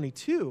Matthew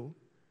 22,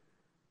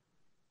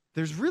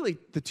 there's really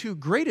the two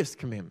greatest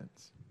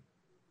commandments.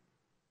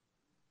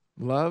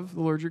 Love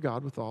the Lord your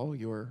God with all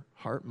your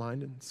heart,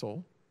 mind, and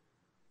soul.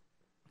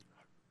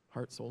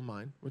 Heart, soul,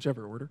 mind,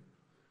 whichever order.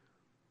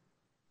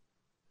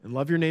 And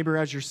love your neighbor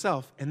as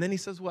yourself. And then he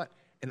says what?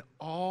 And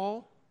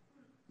all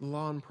the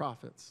law and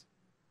prophets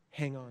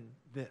hang on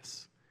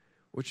this,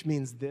 which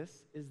means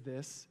this is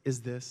this,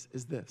 is this,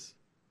 is this.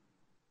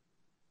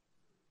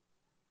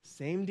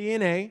 Same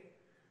DNA,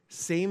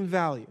 same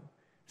value.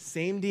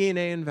 Same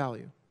DNA and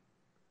value.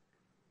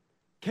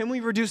 Can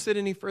we reduce it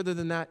any further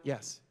than that?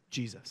 Yes,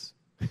 Jesus.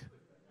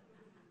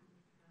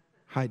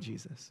 Hi,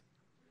 Jesus.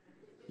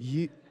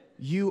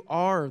 You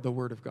are the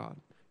Word of God.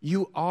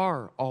 You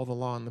are all the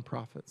law and the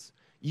prophets.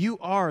 You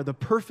are the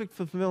perfect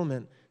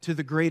fulfillment to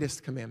the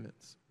greatest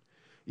commandments.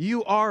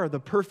 You are the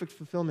perfect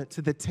fulfillment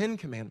to the 10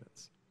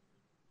 commandments.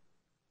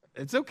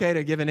 It's okay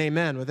to give an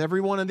amen with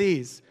every one of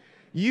these.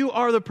 You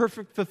are the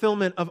perfect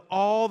fulfillment of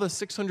all the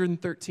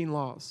 613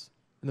 laws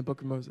in the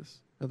book of Moses,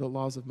 or the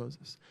laws of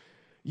Moses.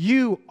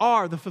 You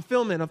are the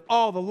fulfillment of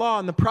all the law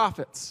and the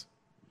prophets.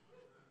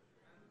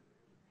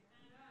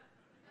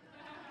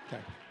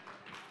 Okay.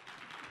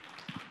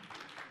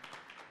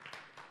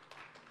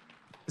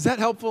 Is that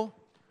helpful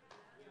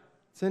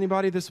to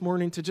anybody this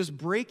morning to just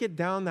break it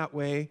down that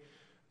way?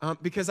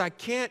 Because I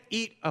can't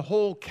eat a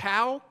whole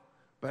cow,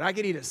 but I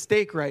could eat a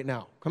steak right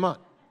now. Come on.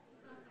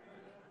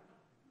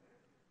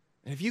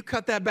 And if you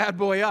cut that bad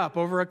boy up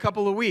over a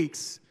couple of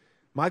weeks,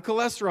 my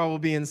cholesterol will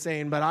be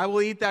insane, but I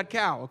will eat that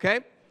cow,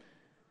 okay?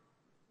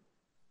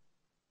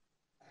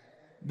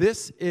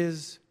 This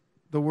is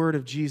the word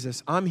of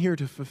Jesus. I'm here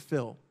to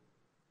fulfill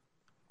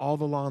all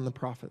the law and the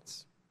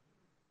prophets,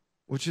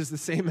 which is the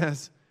same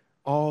as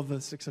all the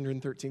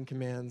 613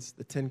 commands,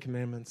 the 10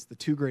 commandments, the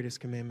two greatest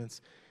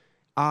commandments.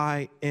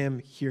 I am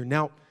here.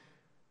 Now,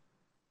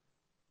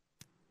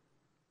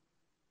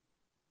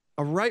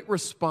 a right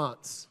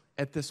response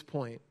at this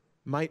point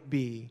might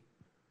be,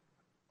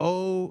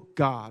 oh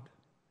God,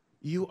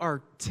 you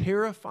are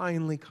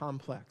terrifyingly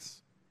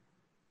complex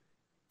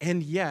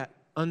and yet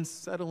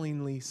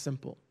unsettlingly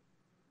simple.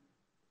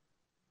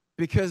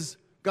 Because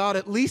God,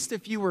 at least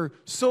if you were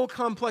so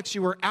complex,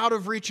 you were out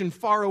of reach and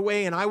far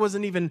away, and I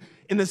wasn't even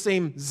in the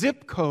same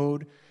zip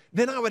code,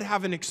 then I would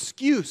have an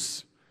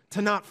excuse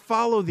to not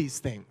follow these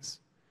things.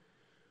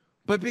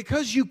 But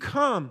because you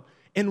come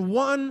in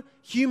one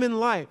human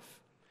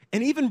life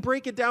and even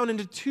break it down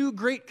into two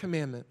great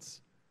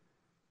commandments,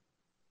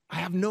 I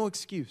have no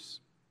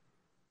excuse.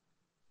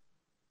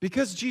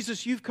 Because,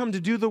 Jesus, you've come to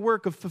do the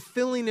work of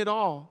fulfilling it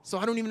all, so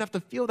I don't even have to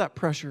feel that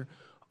pressure.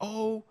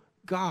 Oh,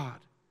 God,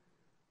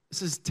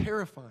 this is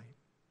terrifying.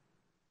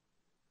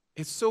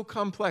 It's so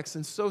complex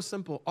and so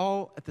simple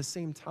all at the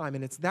same time,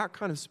 and it's that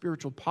kind of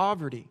spiritual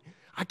poverty.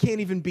 I can't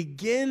even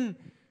begin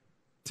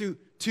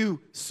to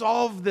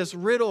solve this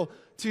riddle,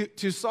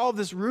 to solve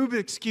this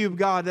Rubik's Cube,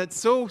 God, that's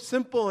so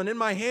simple and in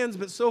my hands,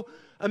 but so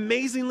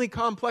amazingly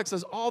complex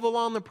as all the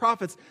law and the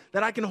prophets,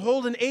 that I can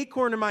hold an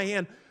acorn in my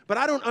hand, but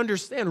I don't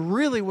understand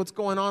really what's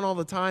going on all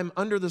the time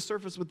under the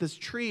surface with this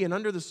tree and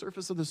under the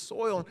surface of the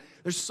soil.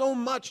 There's so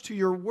much to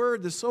your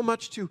word. There's so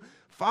much to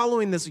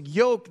following this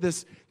yoke.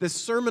 This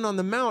Sermon on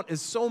the Mount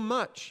is so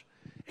much,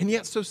 and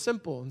yet so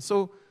simple and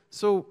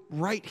so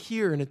right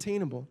here and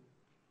attainable.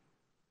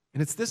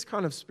 And it's this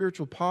kind of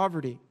spiritual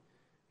poverty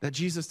that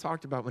Jesus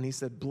talked about when he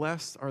said,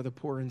 blessed are the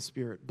poor in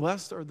spirit.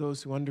 Blessed are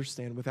those who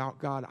understand without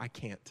God, I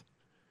can't.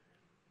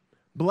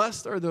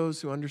 Blessed are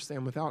those who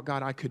understand without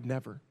God, I could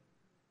never.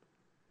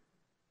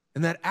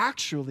 And that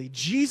actually,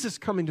 Jesus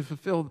coming to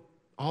fulfill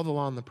all the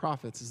law and the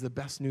prophets is the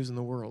best news in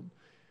the world.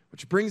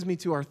 Which brings me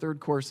to our third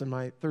course and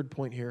my third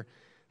point here,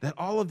 that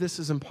all of this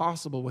is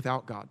impossible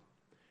without God.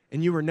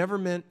 And you were never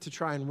meant to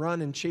try and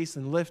run and chase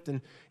and lift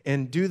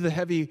and do the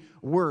heavy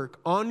work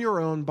on your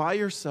own, by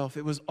yourself.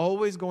 It was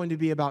always going to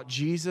be about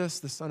Jesus,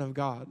 the Son of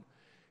God,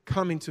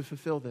 coming to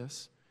fulfill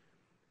this,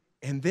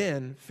 and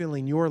then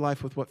filling your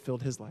life with what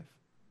filled his life.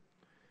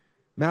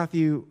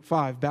 Matthew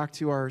 5, back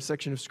to our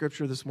section of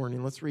Scripture this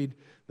morning. Let's read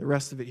the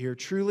rest of it here.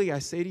 Truly, I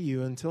say to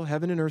you, until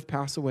heaven and earth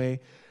pass away,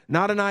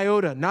 not an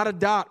iota, not a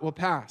dot will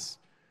pass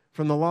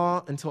from the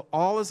law until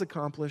all is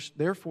accomplished.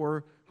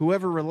 Therefore,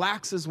 whoever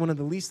relaxes one of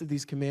the least of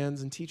these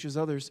commands and teaches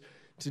others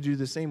to do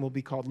the same will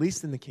be called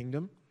least in the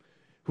kingdom.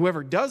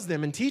 Whoever does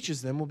them and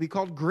teaches them will be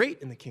called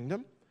great in the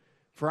kingdom.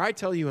 For I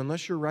tell you,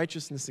 unless your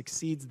righteousness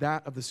exceeds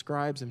that of the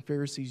scribes and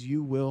Pharisees,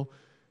 you will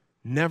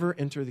never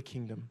enter the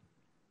kingdom.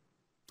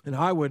 And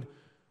I would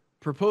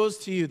propose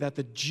to you that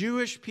the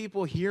Jewish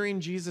people hearing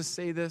Jesus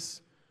say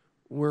this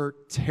were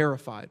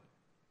terrified,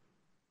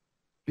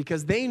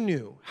 because they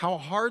knew how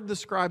hard the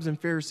scribes and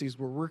Pharisees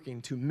were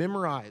working to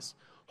memorize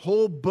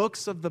whole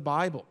books of the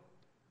Bible,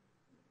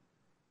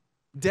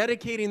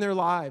 dedicating their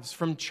lives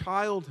from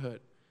childhood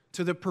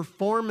to the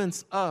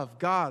performance of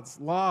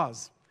God's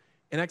laws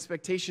and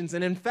expectations,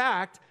 and in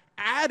fact,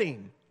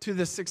 adding to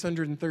the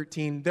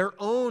 613 their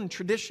own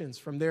traditions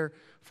from their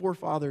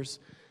forefathers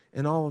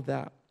and all of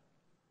that.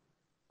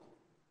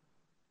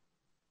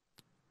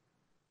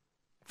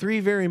 Three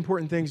very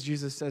important things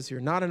Jesus says here.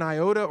 Not an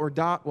iota or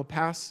dot will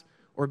pass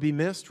or be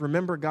missed.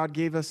 Remember, God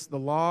gave us the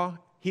law.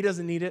 He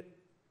doesn't need it.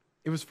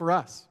 It was for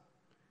us.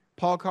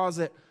 Paul calls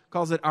it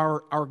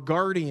our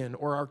guardian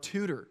or our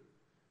tutor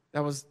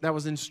that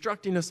was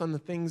instructing us on the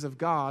things of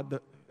God,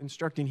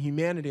 instructing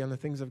humanity on the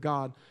things of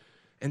God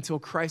until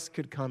Christ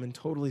could come and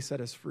totally set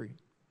us free.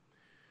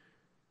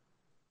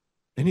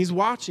 And he's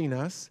watching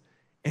us,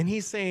 and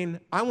he's saying,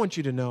 I want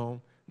you to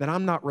know that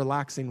I'm not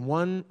relaxing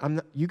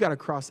you got to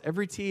cross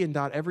every T and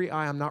dot every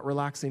I. I'm not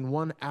relaxing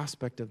one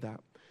aspect of that.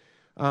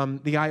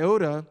 The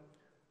iota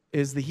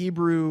is the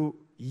Hebrew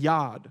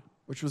yod,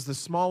 which was the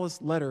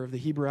smallest letter of the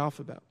Hebrew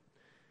alphabet.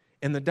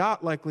 And the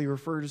dot likely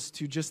refers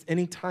to just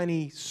any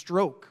tiny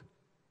stroke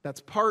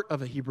that's part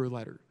of a Hebrew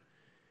letter.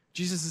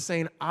 Jesus is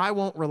saying, I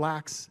won't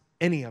relax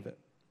any of it.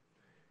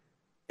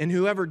 And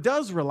whoever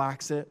does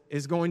relax it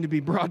is going to be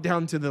brought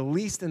down to the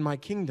least in my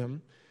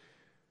kingdom,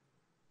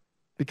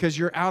 because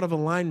you're out of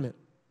alignment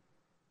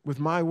with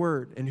my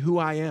word and who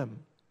I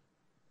am.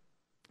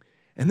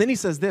 And then he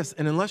says this,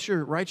 and unless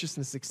your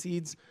righteousness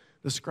exceeds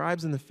the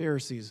scribes and the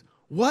Pharisees.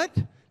 What?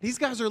 These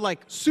guys are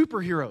like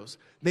superheroes.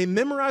 They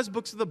memorize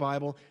books of the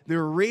Bible. They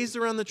were raised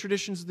around the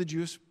traditions of the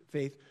Jewish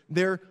faith.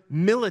 They're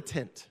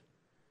militant.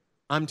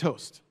 I'm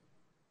toast.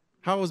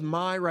 How is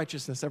my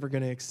righteousness ever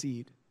going to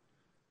exceed?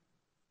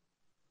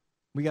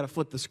 We got to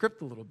flip the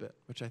script a little bit,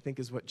 which I think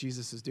is what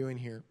Jesus is doing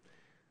here.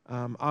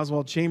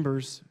 Oswald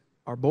Chambers,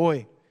 our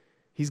boy,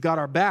 he's got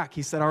our back.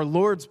 He said, our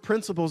Lord's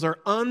principles are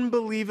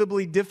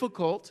unbelievably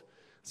difficult.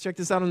 Let's check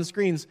this out on the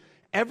screens.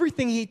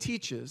 Everything he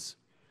teaches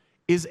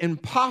is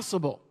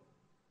impossible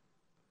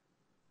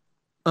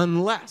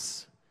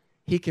unless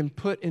he can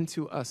put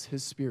into us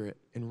his spirit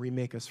and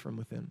remake us from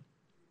within.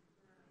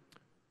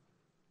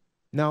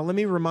 Now, let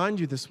me remind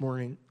you this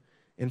morning,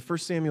 in 1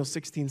 Samuel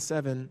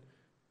 16:7,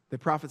 the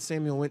prophet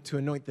Samuel went to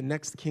anoint the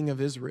next king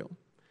of Israel.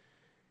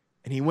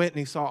 And he went and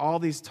he saw all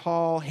these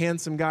tall,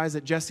 handsome guys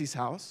at Jesse's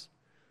house.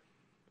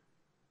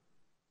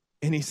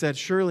 And he said,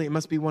 surely it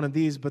must be one of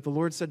these. But the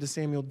Lord said to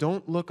Samuel,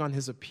 don't look on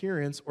his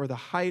appearance or the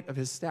height of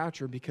his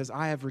stature, because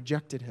I have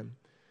rejected him.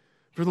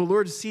 For the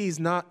Lord sees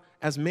not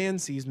as man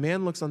sees.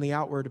 Man looks on the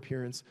outward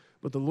appearance,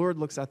 but the Lord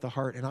looks at the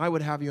heart. And I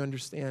would have you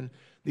understand,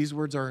 these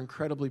words are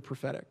incredibly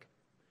prophetic,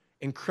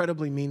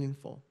 incredibly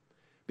meaningful.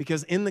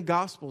 Because in the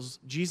Gospels,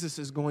 Jesus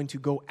is going to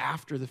go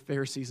after the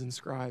Pharisees and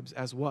scribes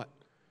as what?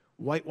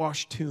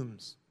 Whitewashed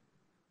tombs.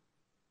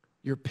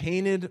 You're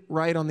painted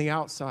right on the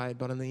outside,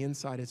 but on the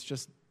inside, it's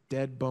just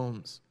dead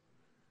bones.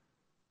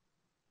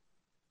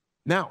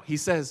 Now, he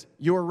says,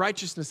 your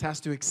righteousness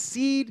has to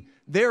exceed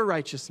their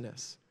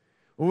righteousness.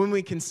 Well, when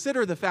we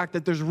consider the fact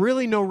that there's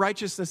really no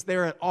righteousness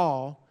there at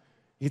all,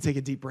 you take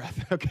a deep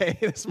breath, okay,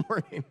 this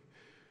morning.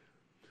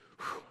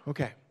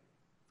 Okay,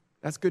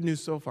 that's good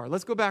news so far.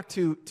 Let's go back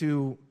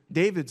to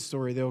David's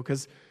story, though,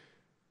 because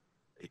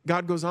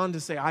God goes on to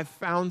say, I've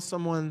found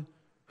someone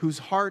whose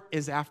heart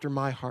is after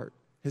my heart.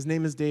 His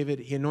name is David.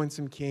 He anoints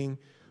him king.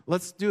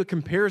 Let's do a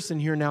comparison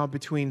here now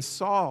between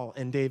Saul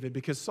and David,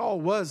 because Saul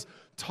was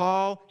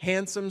tall,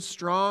 handsome,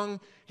 strong.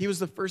 He was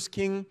the first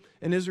king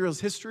in Israel's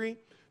history.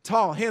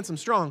 Tall, handsome,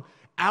 strong,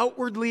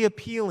 outwardly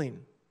appealing,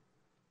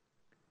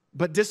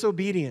 but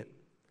disobedient,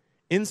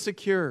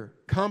 insecure,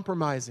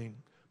 compromising,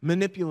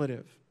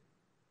 manipulative.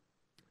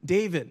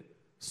 David,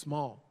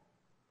 small,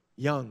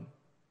 young,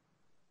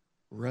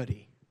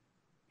 ruddy.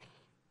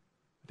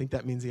 I think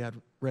that means he had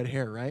red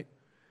hair, right?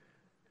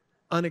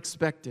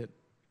 Unexpected,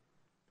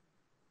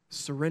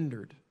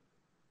 surrendered,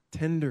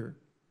 tender,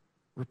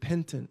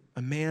 repentant,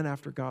 a man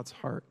after God's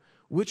heart.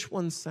 Which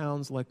one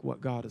sounds like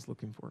what God is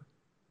looking for?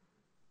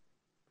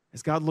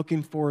 Is God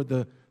looking for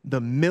the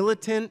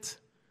militant,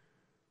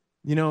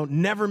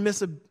 never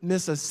miss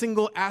a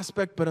single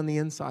aspect, but on the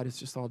inside it's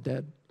just all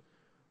dead?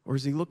 Or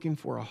is he looking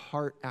for a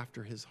heart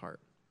after his heart,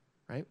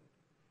 right?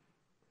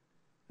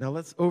 Now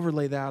let's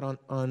overlay that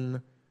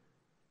on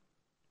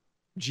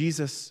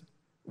Jesus'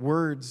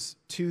 words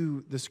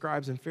to the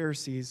scribes and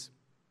Pharisees,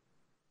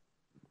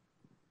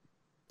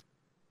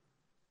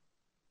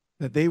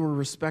 that they were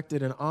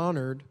respected and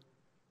honored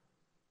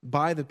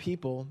by the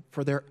people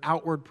for their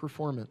outward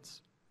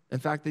performance. In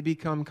fact, they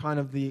become kind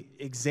of the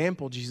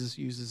example Jesus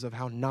uses of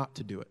how not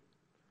to do it.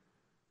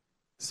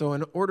 So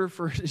in order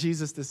for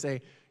Jesus to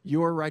say,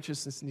 your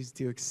righteousness needs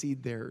to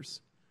exceed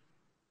theirs,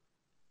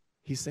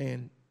 he's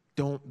saying,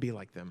 don't be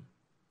like them,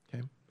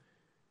 okay?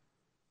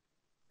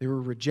 They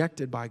were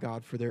rejected by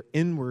God for their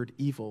inward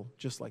evil,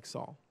 just like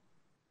Saul.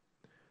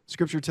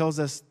 Scripture tells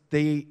us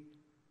they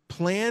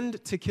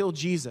planned to kill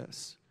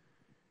Jesus.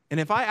 And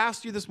if I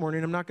asked you this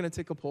morning, I'm not going to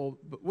take a poll,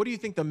 but what do you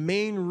think the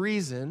main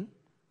reason,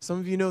 some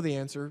of you know the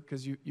answer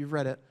because you've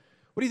read it,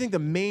 what do you think the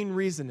main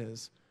reason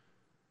is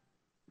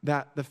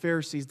that the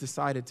Pharisees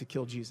decided to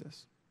kill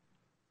Jesus,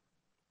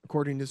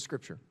 according to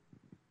Scripture?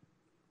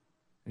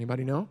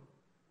 Anybody know?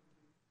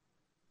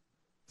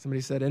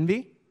 Somebody said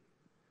envy?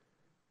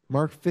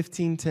 Mark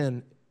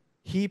 15:10,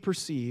 he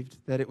perceived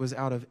that it was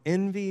out of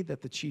envy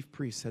that the chief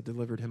priests had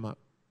delivered him up.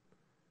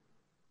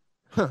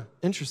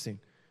 Interesting.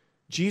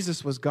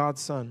 Jesus was God's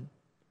son,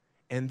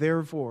 and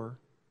therefore,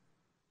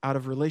 out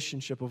of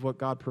relationship of what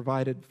God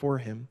provided for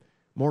him,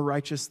 more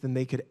righteous than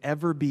they could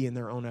ever be in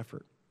their own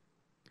effort.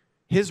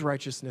 His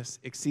righteousness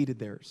exceeded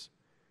theirs.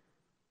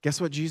 Guess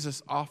what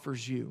Jesus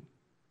offers you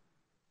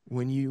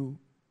when you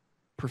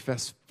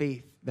profess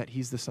faith that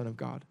he's the Son of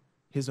God?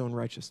 His own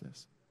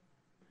righteousness.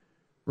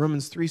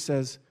 Romans 3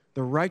 says,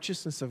 the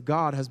righteousness of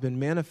God has been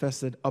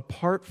manifested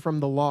apart from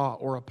the law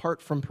or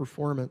apart from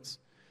performance.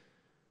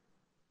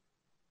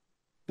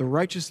 The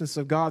righteousness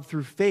of God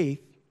through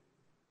faith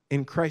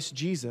in Christ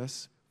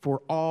Jesus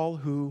for all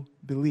who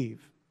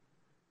believe.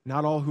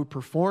 Not all who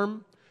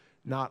perform,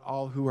 not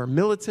all who are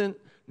militant,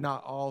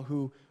 not all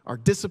who are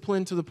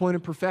disciplined to the point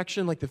of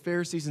perfection like the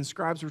Pharisees and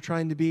scribes were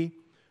trying to be,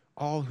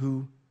 all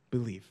who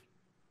believe.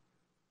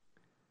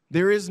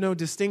 There is no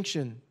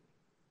distinction,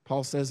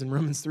 Paul says in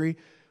Romans 3,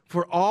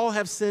 for all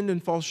have sinned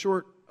and fall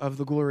short of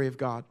the glory of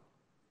God,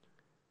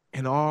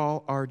 and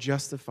all are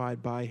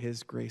justified by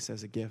his grace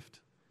as a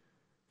gift,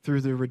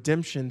 through the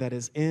redemption that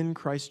is in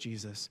Christ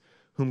Jesus,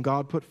 whom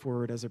God put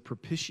forward as a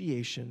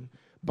propitiation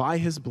by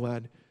his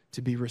blood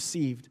to be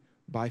received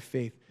by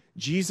faith.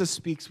 Jesus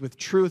speaks with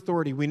true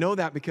authority. We know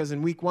that because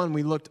in week 1,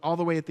 we looked all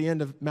the way at the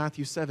end of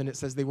Matthew 7. It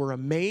says they were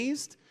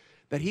amazed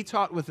that he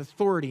taught with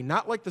authority,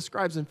 not like the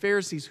scribes and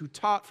Pharisees who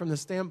taught from the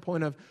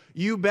standpoint of,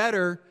 you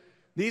better,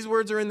 these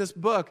words are in this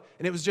book,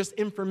 and it was just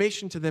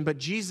information to them, but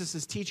Jesus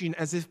is teaching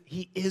as if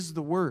he is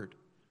the word.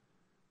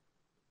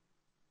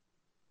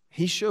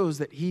 He shows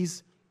that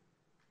he's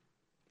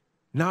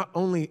not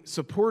only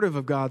supportive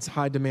of God's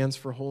high demands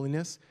for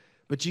holiness,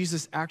 but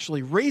Jesus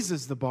actually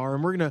raises the bar,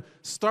 and we're going to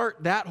start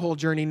that whole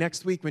journey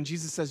next week when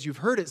Jesus says, you've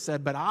heard it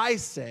said, but I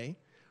say,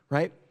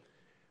 right?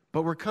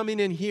 But we're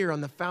coming in here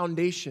on the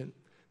foundation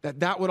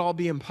that would all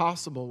be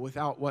impossible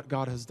without what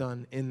God has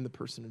done in the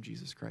person of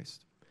Jesus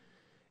Christ.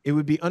 It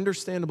would be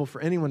understandable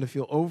for anyone to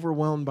feel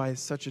overwhelmed by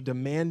such a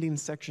demanding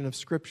section of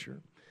Scripture.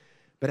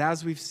 But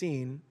as we've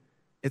seen,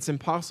 it's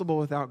impossible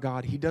without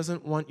God. He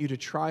doesn't want you to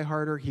try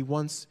harder. He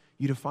wants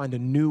you to find a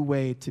new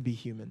way to be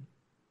human.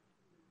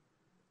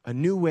 A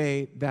new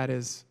way that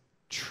is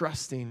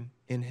trusting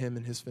in him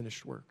and his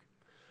finished work.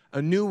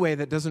 A new way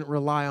that doesn't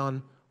rely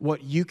on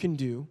what you can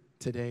do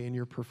today in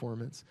your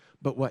performance,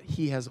 but what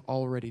he has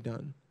already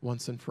done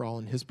once and for all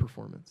in his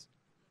performance.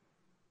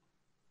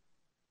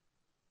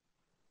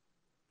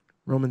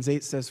 Romans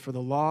 8 says, for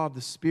the law of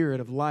the Spirit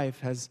of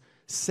life has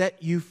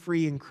set you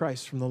free in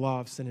Christ from the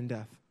law of sin and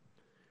death.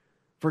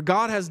 For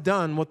God has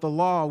done what the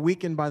law,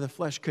 weakened by the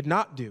flesh, could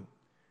not do.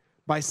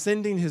 By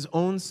sending his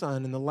own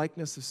Son in the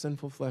likeness of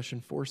sinful flesh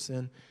and for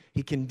sin,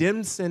 he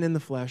condemned sin in the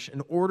flesh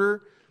in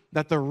order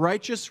that the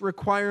righteous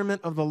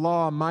requirement of the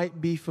law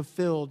might be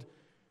fulfilled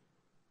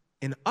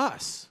in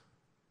us.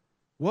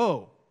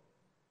 Whoa.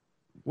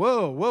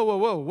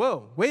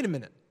 Wait a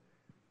minute.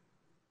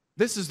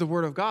 This is the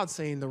word of God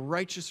saying the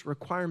righteous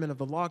requirement of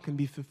the law can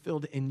be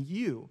fulfilled in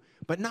you,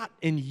 but not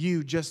in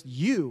you, just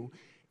you,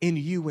 in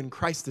you when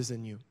Christ is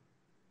in you.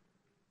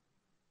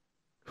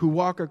 Who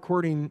walk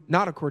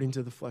not according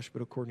to the flesh,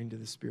 but according to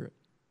the Spirit.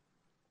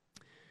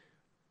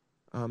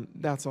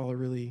 That's all a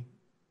really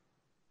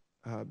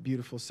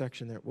beautiful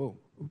section there. Whoa,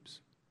 oops.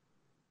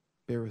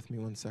 Bear with me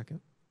one second.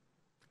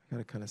 I got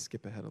to kind of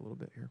skip ahead a little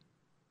bit here.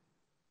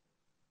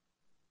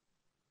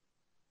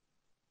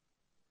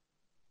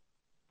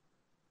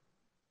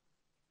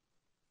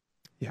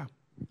 Yeah.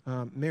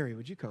 Mary,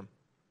 would you come,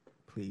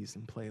 please,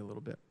 and play a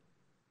little bit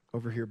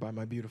over here by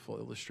my beautiful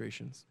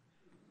illustrations?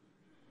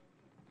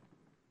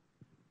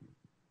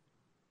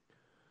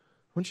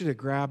 I want you to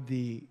grab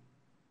the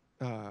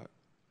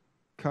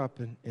cup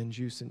and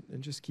juice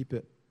and just keep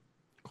it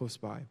close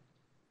by.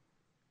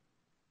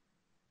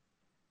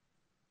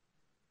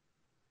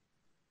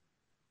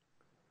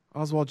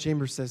 Oswald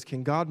Chambers says,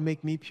 "Can God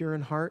make me pure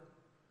in heart?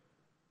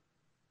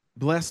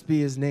 Blessed be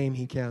his name,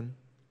 he can.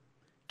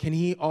 Can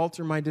he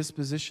alter my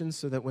disposition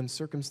so that when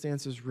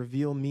circumstances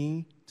reveal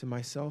me to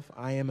myself,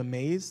 I am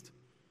amazed?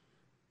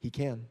 He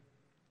can.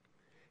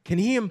 Can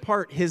he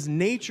impart his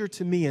nature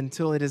to me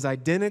until it is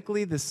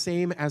identically the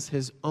same as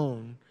his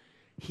own?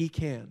 He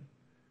can.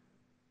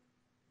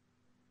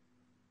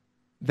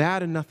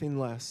 That and nothing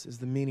less is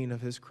the meaning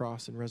of his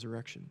cross and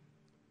resurrection."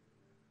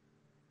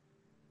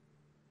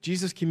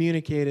 Jesus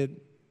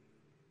communicated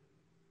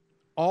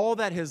all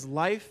that his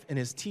life and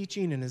his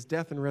teaching and his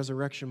death and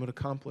resurrection would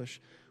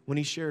accomplish when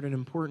he shared an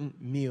important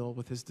meal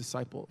with his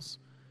disciples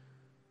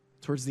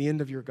towards the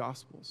end of your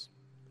Gospels.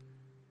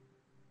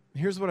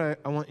 Here's what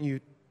I want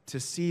you to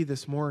see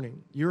this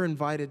morning. You're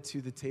invited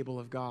to the table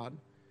of God.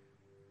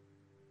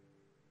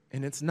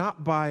 And it's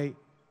not by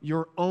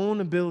your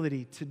own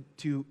ability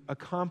to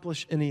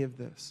accomplish any of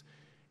this.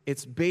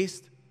 It's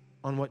based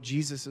on what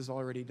Jesus has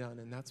already done,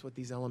 and that's what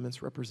these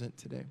elements represent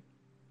today.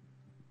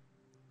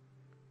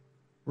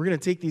 We're going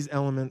to take these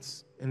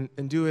elements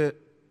and do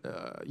it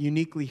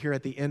uniquely here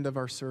at the end of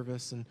our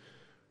service, and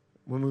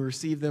when we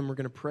receive them, we're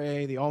going to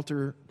pray. The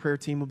altar prayer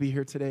team will be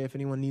here today. If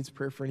anyone needs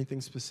prayer for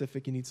anything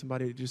specific, you need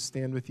somebody to just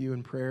stand with you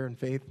in prayer and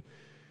faith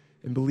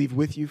and believe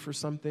with you for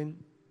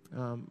something,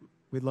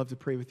 we'd love to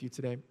pray with you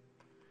today.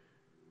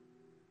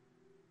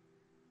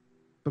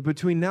 But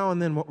between now and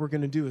then, what we're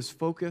going to do is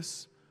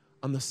focus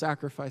on the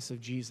sacrifice of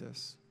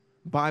Jesus,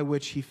 by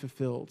which he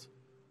fulfilled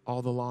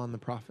all the law and the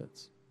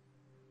prophets,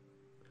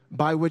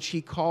 by which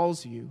he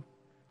calls you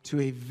to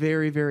a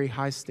very, very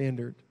high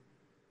standard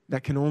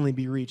that can only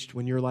be reached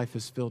when your life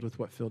is filled with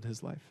what filled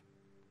his life.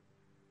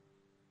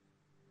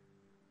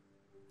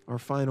 Our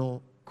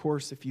final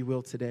course, if you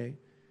will, today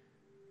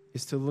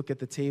is to look at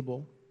the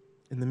table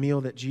and the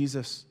meal that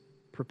Jesus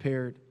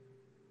prepared.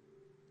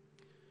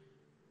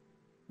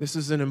 This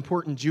is an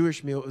important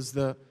Jewish meal. It was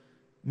the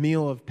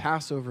meal of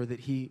Passover that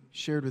he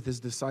shared with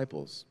his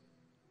disciples.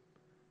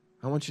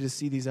 I want you to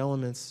see these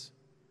elements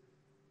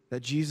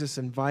that Jesus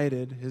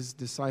invited his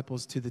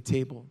disciples to the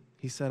table.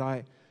 He said,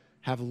 "I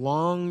have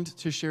longed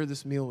to share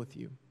this meal with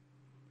you."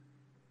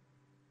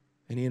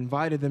 And he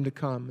invited them to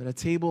come. And a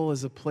table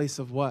is a place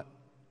of what?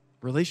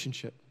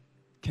 Relationship,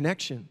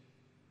 connection,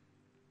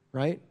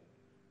 right?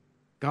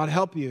 God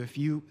help you if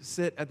you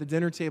sit at the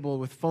dinner table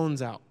with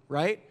phones out,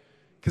 right?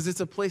 Because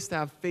it's a place to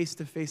have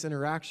face-to-face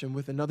interaction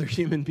with another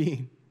human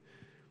being.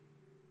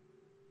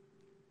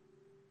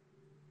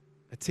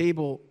 A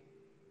table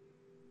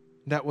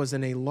that was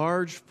in a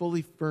large,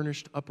 fully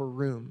furnished upper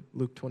room,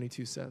 Luke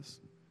 22 says.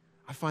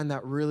 I find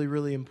that really,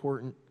 really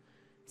important.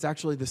 It's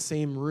actually the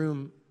same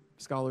room,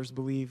 scholars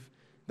believe,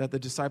 that the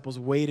disciples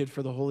waited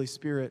for the Holy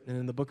Spirit. And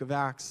in the book of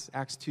Acts,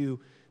 Acts 2,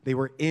 they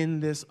were in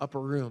this upper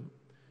room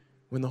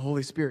when the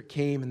Holy Spirit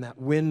came and that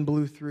wind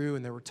blew through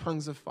and there were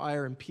tongues of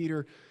fire, and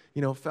Peter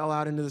fell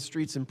out into the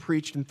streets and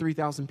preached, and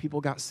 3,000 people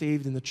got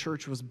saved, and the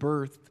church was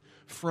birthed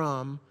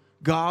from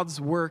God's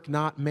work,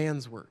 not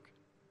man's work.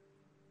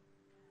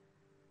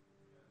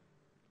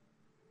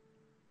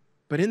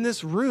 But in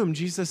this room,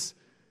 Jesus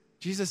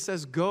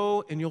says,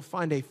 go and you'll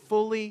find a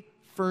fully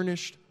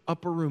furnished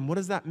upper room. What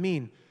does that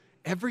mean?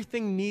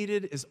 Everything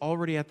needed is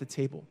already at the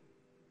table.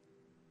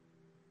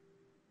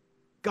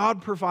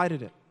 God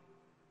provided it.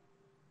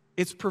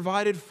 It's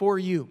provided for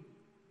you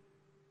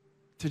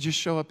to just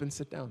show up and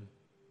sit down.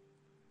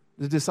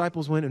 The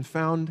disciples went and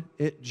found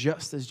it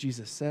just as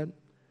Jesus said.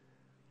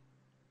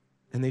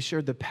 And they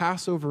shared the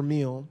Passover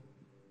meal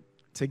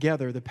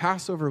together. The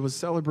Passover was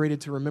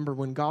celebrated to remember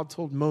when God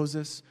told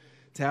Moses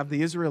to have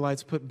the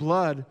Israelites put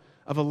blood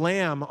of a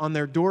lamb on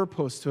their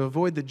doorposts to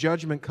avoid the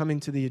judgment coming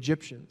to the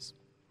Egyptians.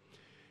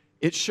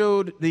 It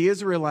showed the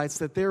Israelites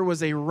that there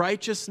was a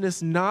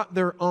righteousness not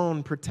their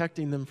own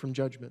protecting them from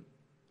judgment.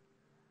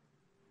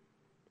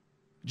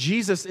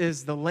 Jesus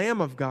is the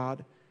Lamb of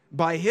God.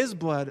 By his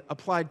blood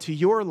applied to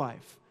your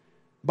life,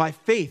 by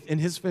faith in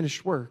his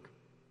finished work,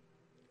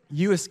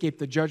 you escape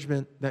the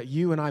judgment that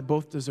you and I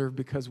both deserve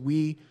because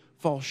we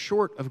fall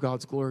short of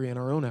God's glory in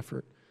our own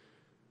effort.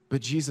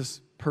 But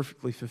Jesus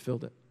perfectly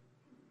fulfilled it.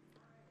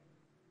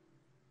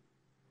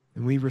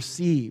 And we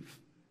receive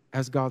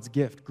as God's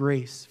gift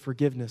grace,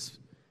 forgiveness,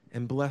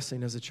 and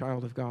blessing as a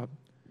child of God.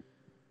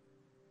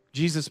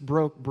 Jesus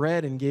broke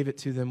bread and gave it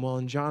to them. Well,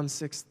 in John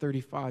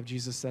 6:35,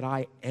 Jesus said,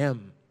 "I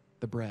am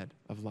the bread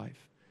of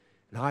life,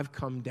 and I've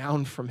come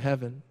down from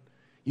heaven."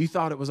 You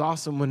thought it was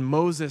awesome when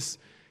Moses,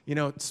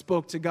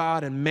 spoke to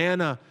God and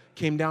manna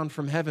came down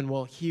from heaven.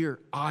 Well, here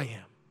I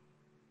am.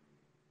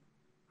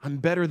 I'm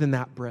better than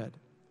that bread.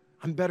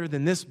 I'm better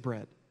than this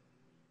bread.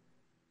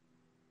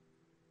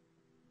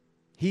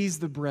 He's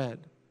the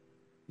bread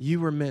you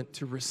were meant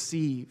to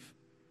receive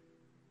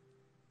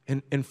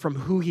and from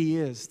who he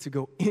is to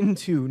go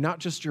into not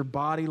just your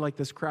body like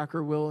this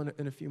cracker will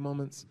in a few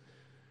moments,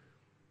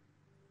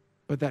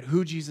 but that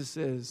who Jesus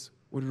is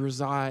would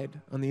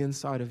reside on the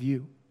inside of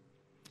you.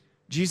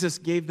 Jesus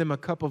gave them a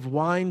cup of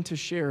wine to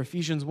share.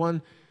 Ephesians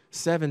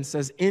 1:7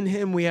 says, in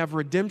him we have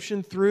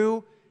redemption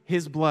through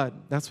his blood.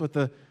 That's what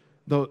the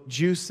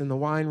juice and the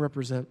wine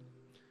represent.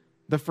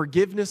 The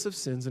forgiveness of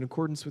sins in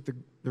accordance with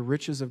the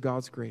riches of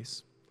God's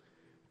grace.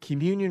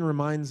 Communion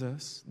reminds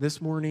us this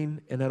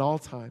morning and at all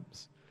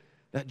times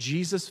that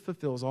Jesus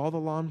fulfills all the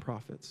law and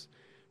prophets.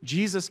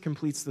 Jesus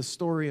completes the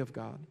story of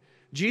God.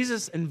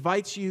 Jesus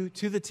invites you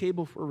to the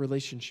table for a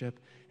relationship,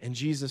 and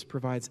Jesus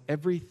provides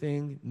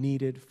everything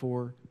needed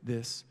for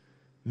this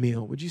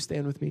meal. Would you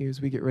stand with me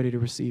as we get ready to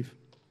receive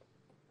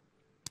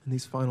in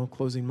these final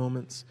closing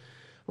moments?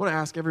 I want to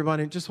ask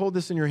everybody, just hold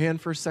this in your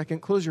hand for a second.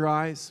 Close your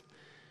eyes.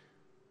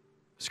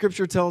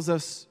 Scripture tells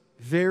us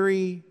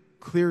very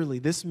clearly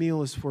this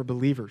meal is for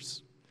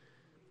believers.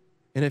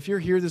 And if you're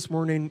here this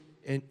morning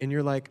and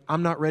you're like,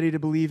 I'm not ready to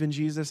believe in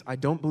Jesus, I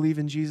don't believe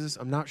in Jesus,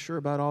 I'm not sure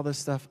about all this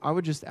stuff, I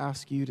would just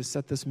ask you to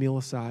set this meal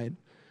aside.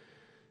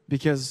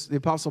 Because the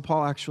Apostle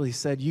Paul actually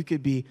said you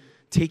could be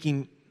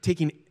taking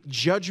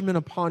judgment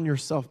upon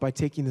yourself by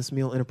taking this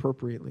meal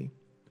inappropriately.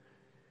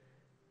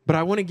 But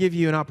I want to give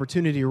you an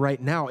opportunity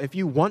right now, if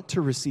you want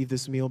to receive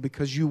this meal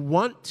because you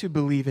want to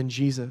believe in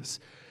Jesus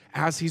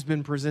as he's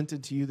been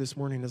presented to you this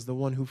morning as the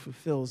one who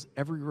fulfills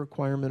every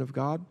requirement of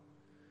God,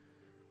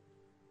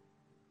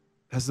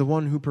 as the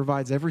one who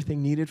provides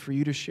everything needed for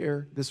you to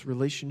share this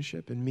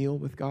relationship and meal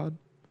with God.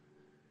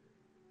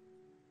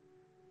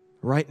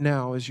 Right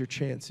now is your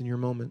chance and your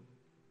moment.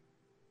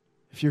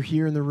 If you're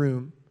here in the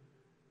room,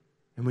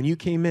 and when you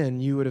came in,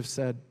 you would have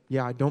said,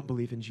 yeah, I don't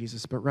believe in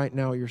Jesus, but right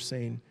now you're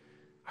saying,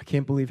 I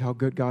can't believe how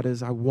good God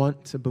is. I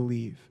want to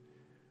believe.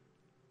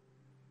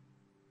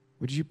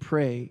 Would you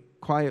pray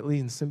quietly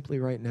and simply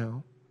right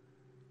now?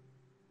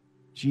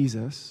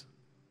 Jesus,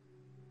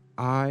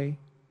 I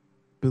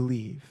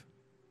believe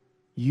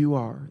you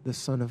are the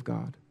Son of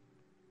God.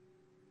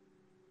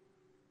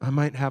 I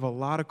might have a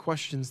lot of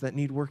questions that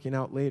need working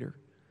out later,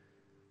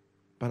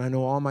 but I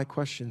know all my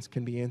questions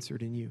can be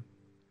answered in you.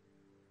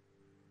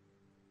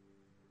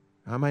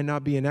 I might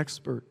not be an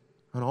expert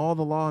on all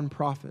the law and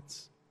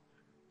prophets,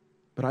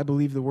 but I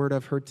believe the word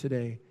I've heard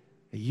today,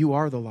 that you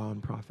are the law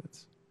and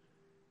prophets.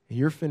 And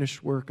your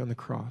finished work on the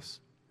cross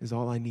is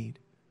all I need.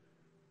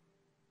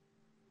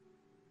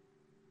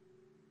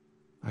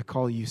 I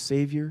call you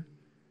Savior,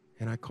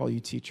 and I call you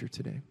Teacher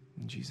today.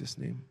 In Jesus'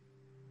 name,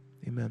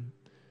 amen.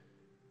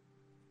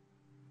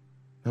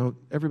 Now,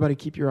 everybody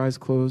keep your eyes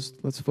closed.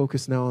 Let's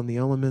focus now on the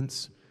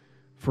elements.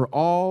 For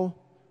all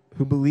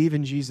who believe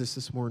in Jesus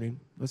this morning,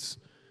 let's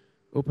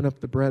open up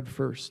the bread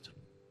first.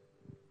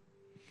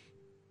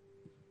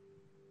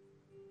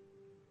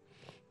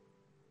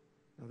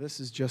 Now, this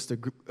is just a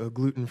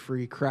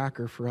gluten-free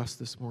cracker for us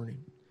this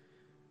morning.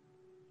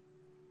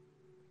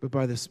 But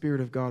by the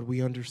Spirit of God,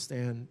 we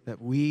understand that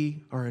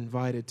we are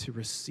invited to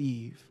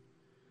receive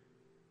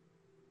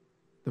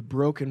the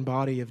broken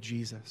body of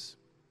Jesus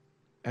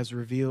as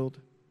revealed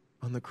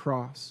on the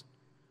cross,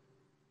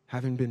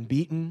 having been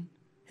beaten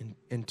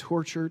and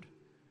tortured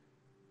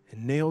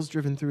and nails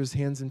driven through his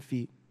hands and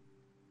feet.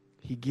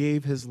 He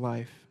gave his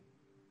life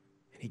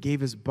and he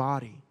gave his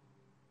body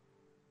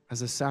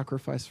as a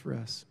sacrifice for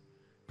us.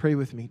 Pray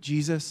with me.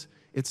 Jesus,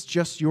 it's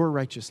just your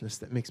righteousness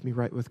that makes me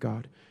right with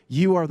God.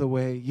 You are the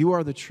way, you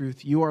are the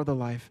truth, you are the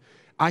life.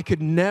 I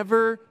could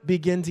never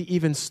begin to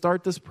even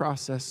start this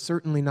process,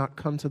 certainly not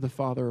come to the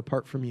Father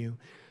apart from you.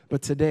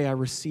 But today I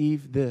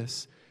receive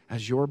this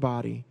as your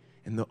body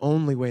and the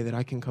only way that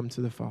I can come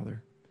to the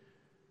Father.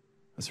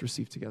 Let's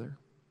receive together.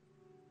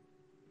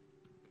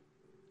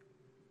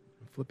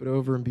 Flip it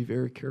over and be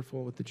very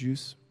careful with the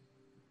juice.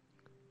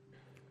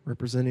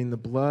 Representing the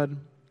blood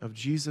of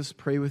Jesus,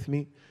 pray with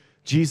me.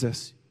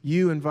 Jesus,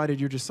 you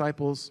invited your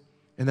disciples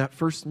in that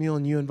first meal,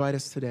 and you invite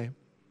us today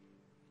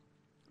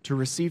to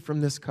receive from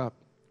this cup,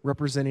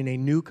 representing a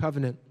new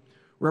covenant,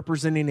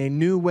 representing a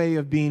new way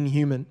of being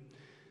human.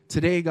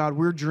 Today, God,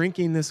 we're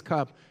drinking this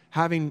cup,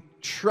 having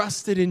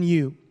trusted in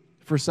you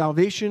for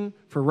salvation,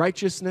 for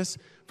righteousness,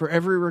 for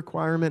every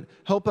requirement.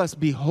 Help us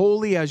be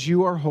holy as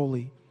you are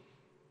holy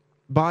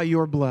by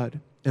your blood,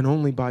 and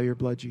only by your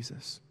blood,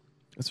 Jesus.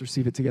 Let's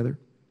receive it together.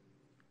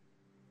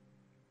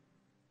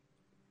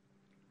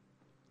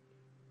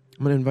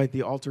 I'm going to invite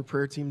the altar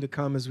prayer team to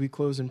come as we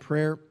close in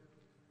prayer.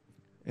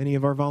 Any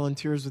of our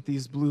volunteers with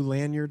these blue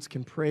lanyards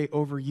can pray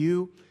over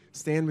you,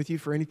 stand with you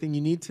for anything you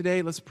need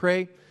today. Let's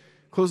pray.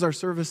 Close our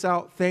service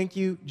out. Thank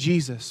you,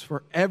 Jesus,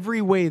 for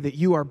every way that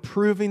you are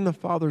proving the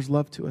Father's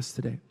love to us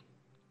today.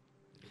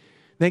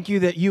 Thank you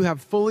that you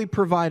have fully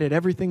provided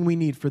everything we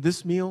need for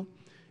this meal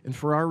and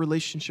for our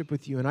relationship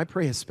with you. And I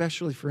pray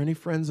especially for any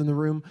friends in the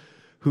room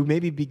who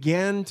maybe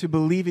began to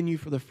believe in you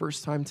for the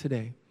first time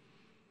today,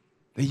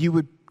 that you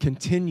would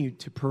continue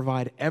to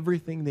provide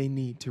everything they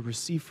need to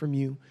receive from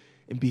you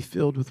and be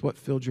filled with what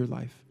filled your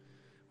life.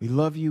 We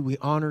love you, we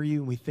honor you,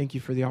 and we thank you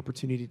for the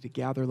opportunity to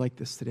gather like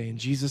this today. In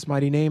Jesus'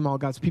 mighty name, all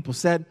God's people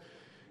said,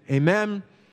 Amen.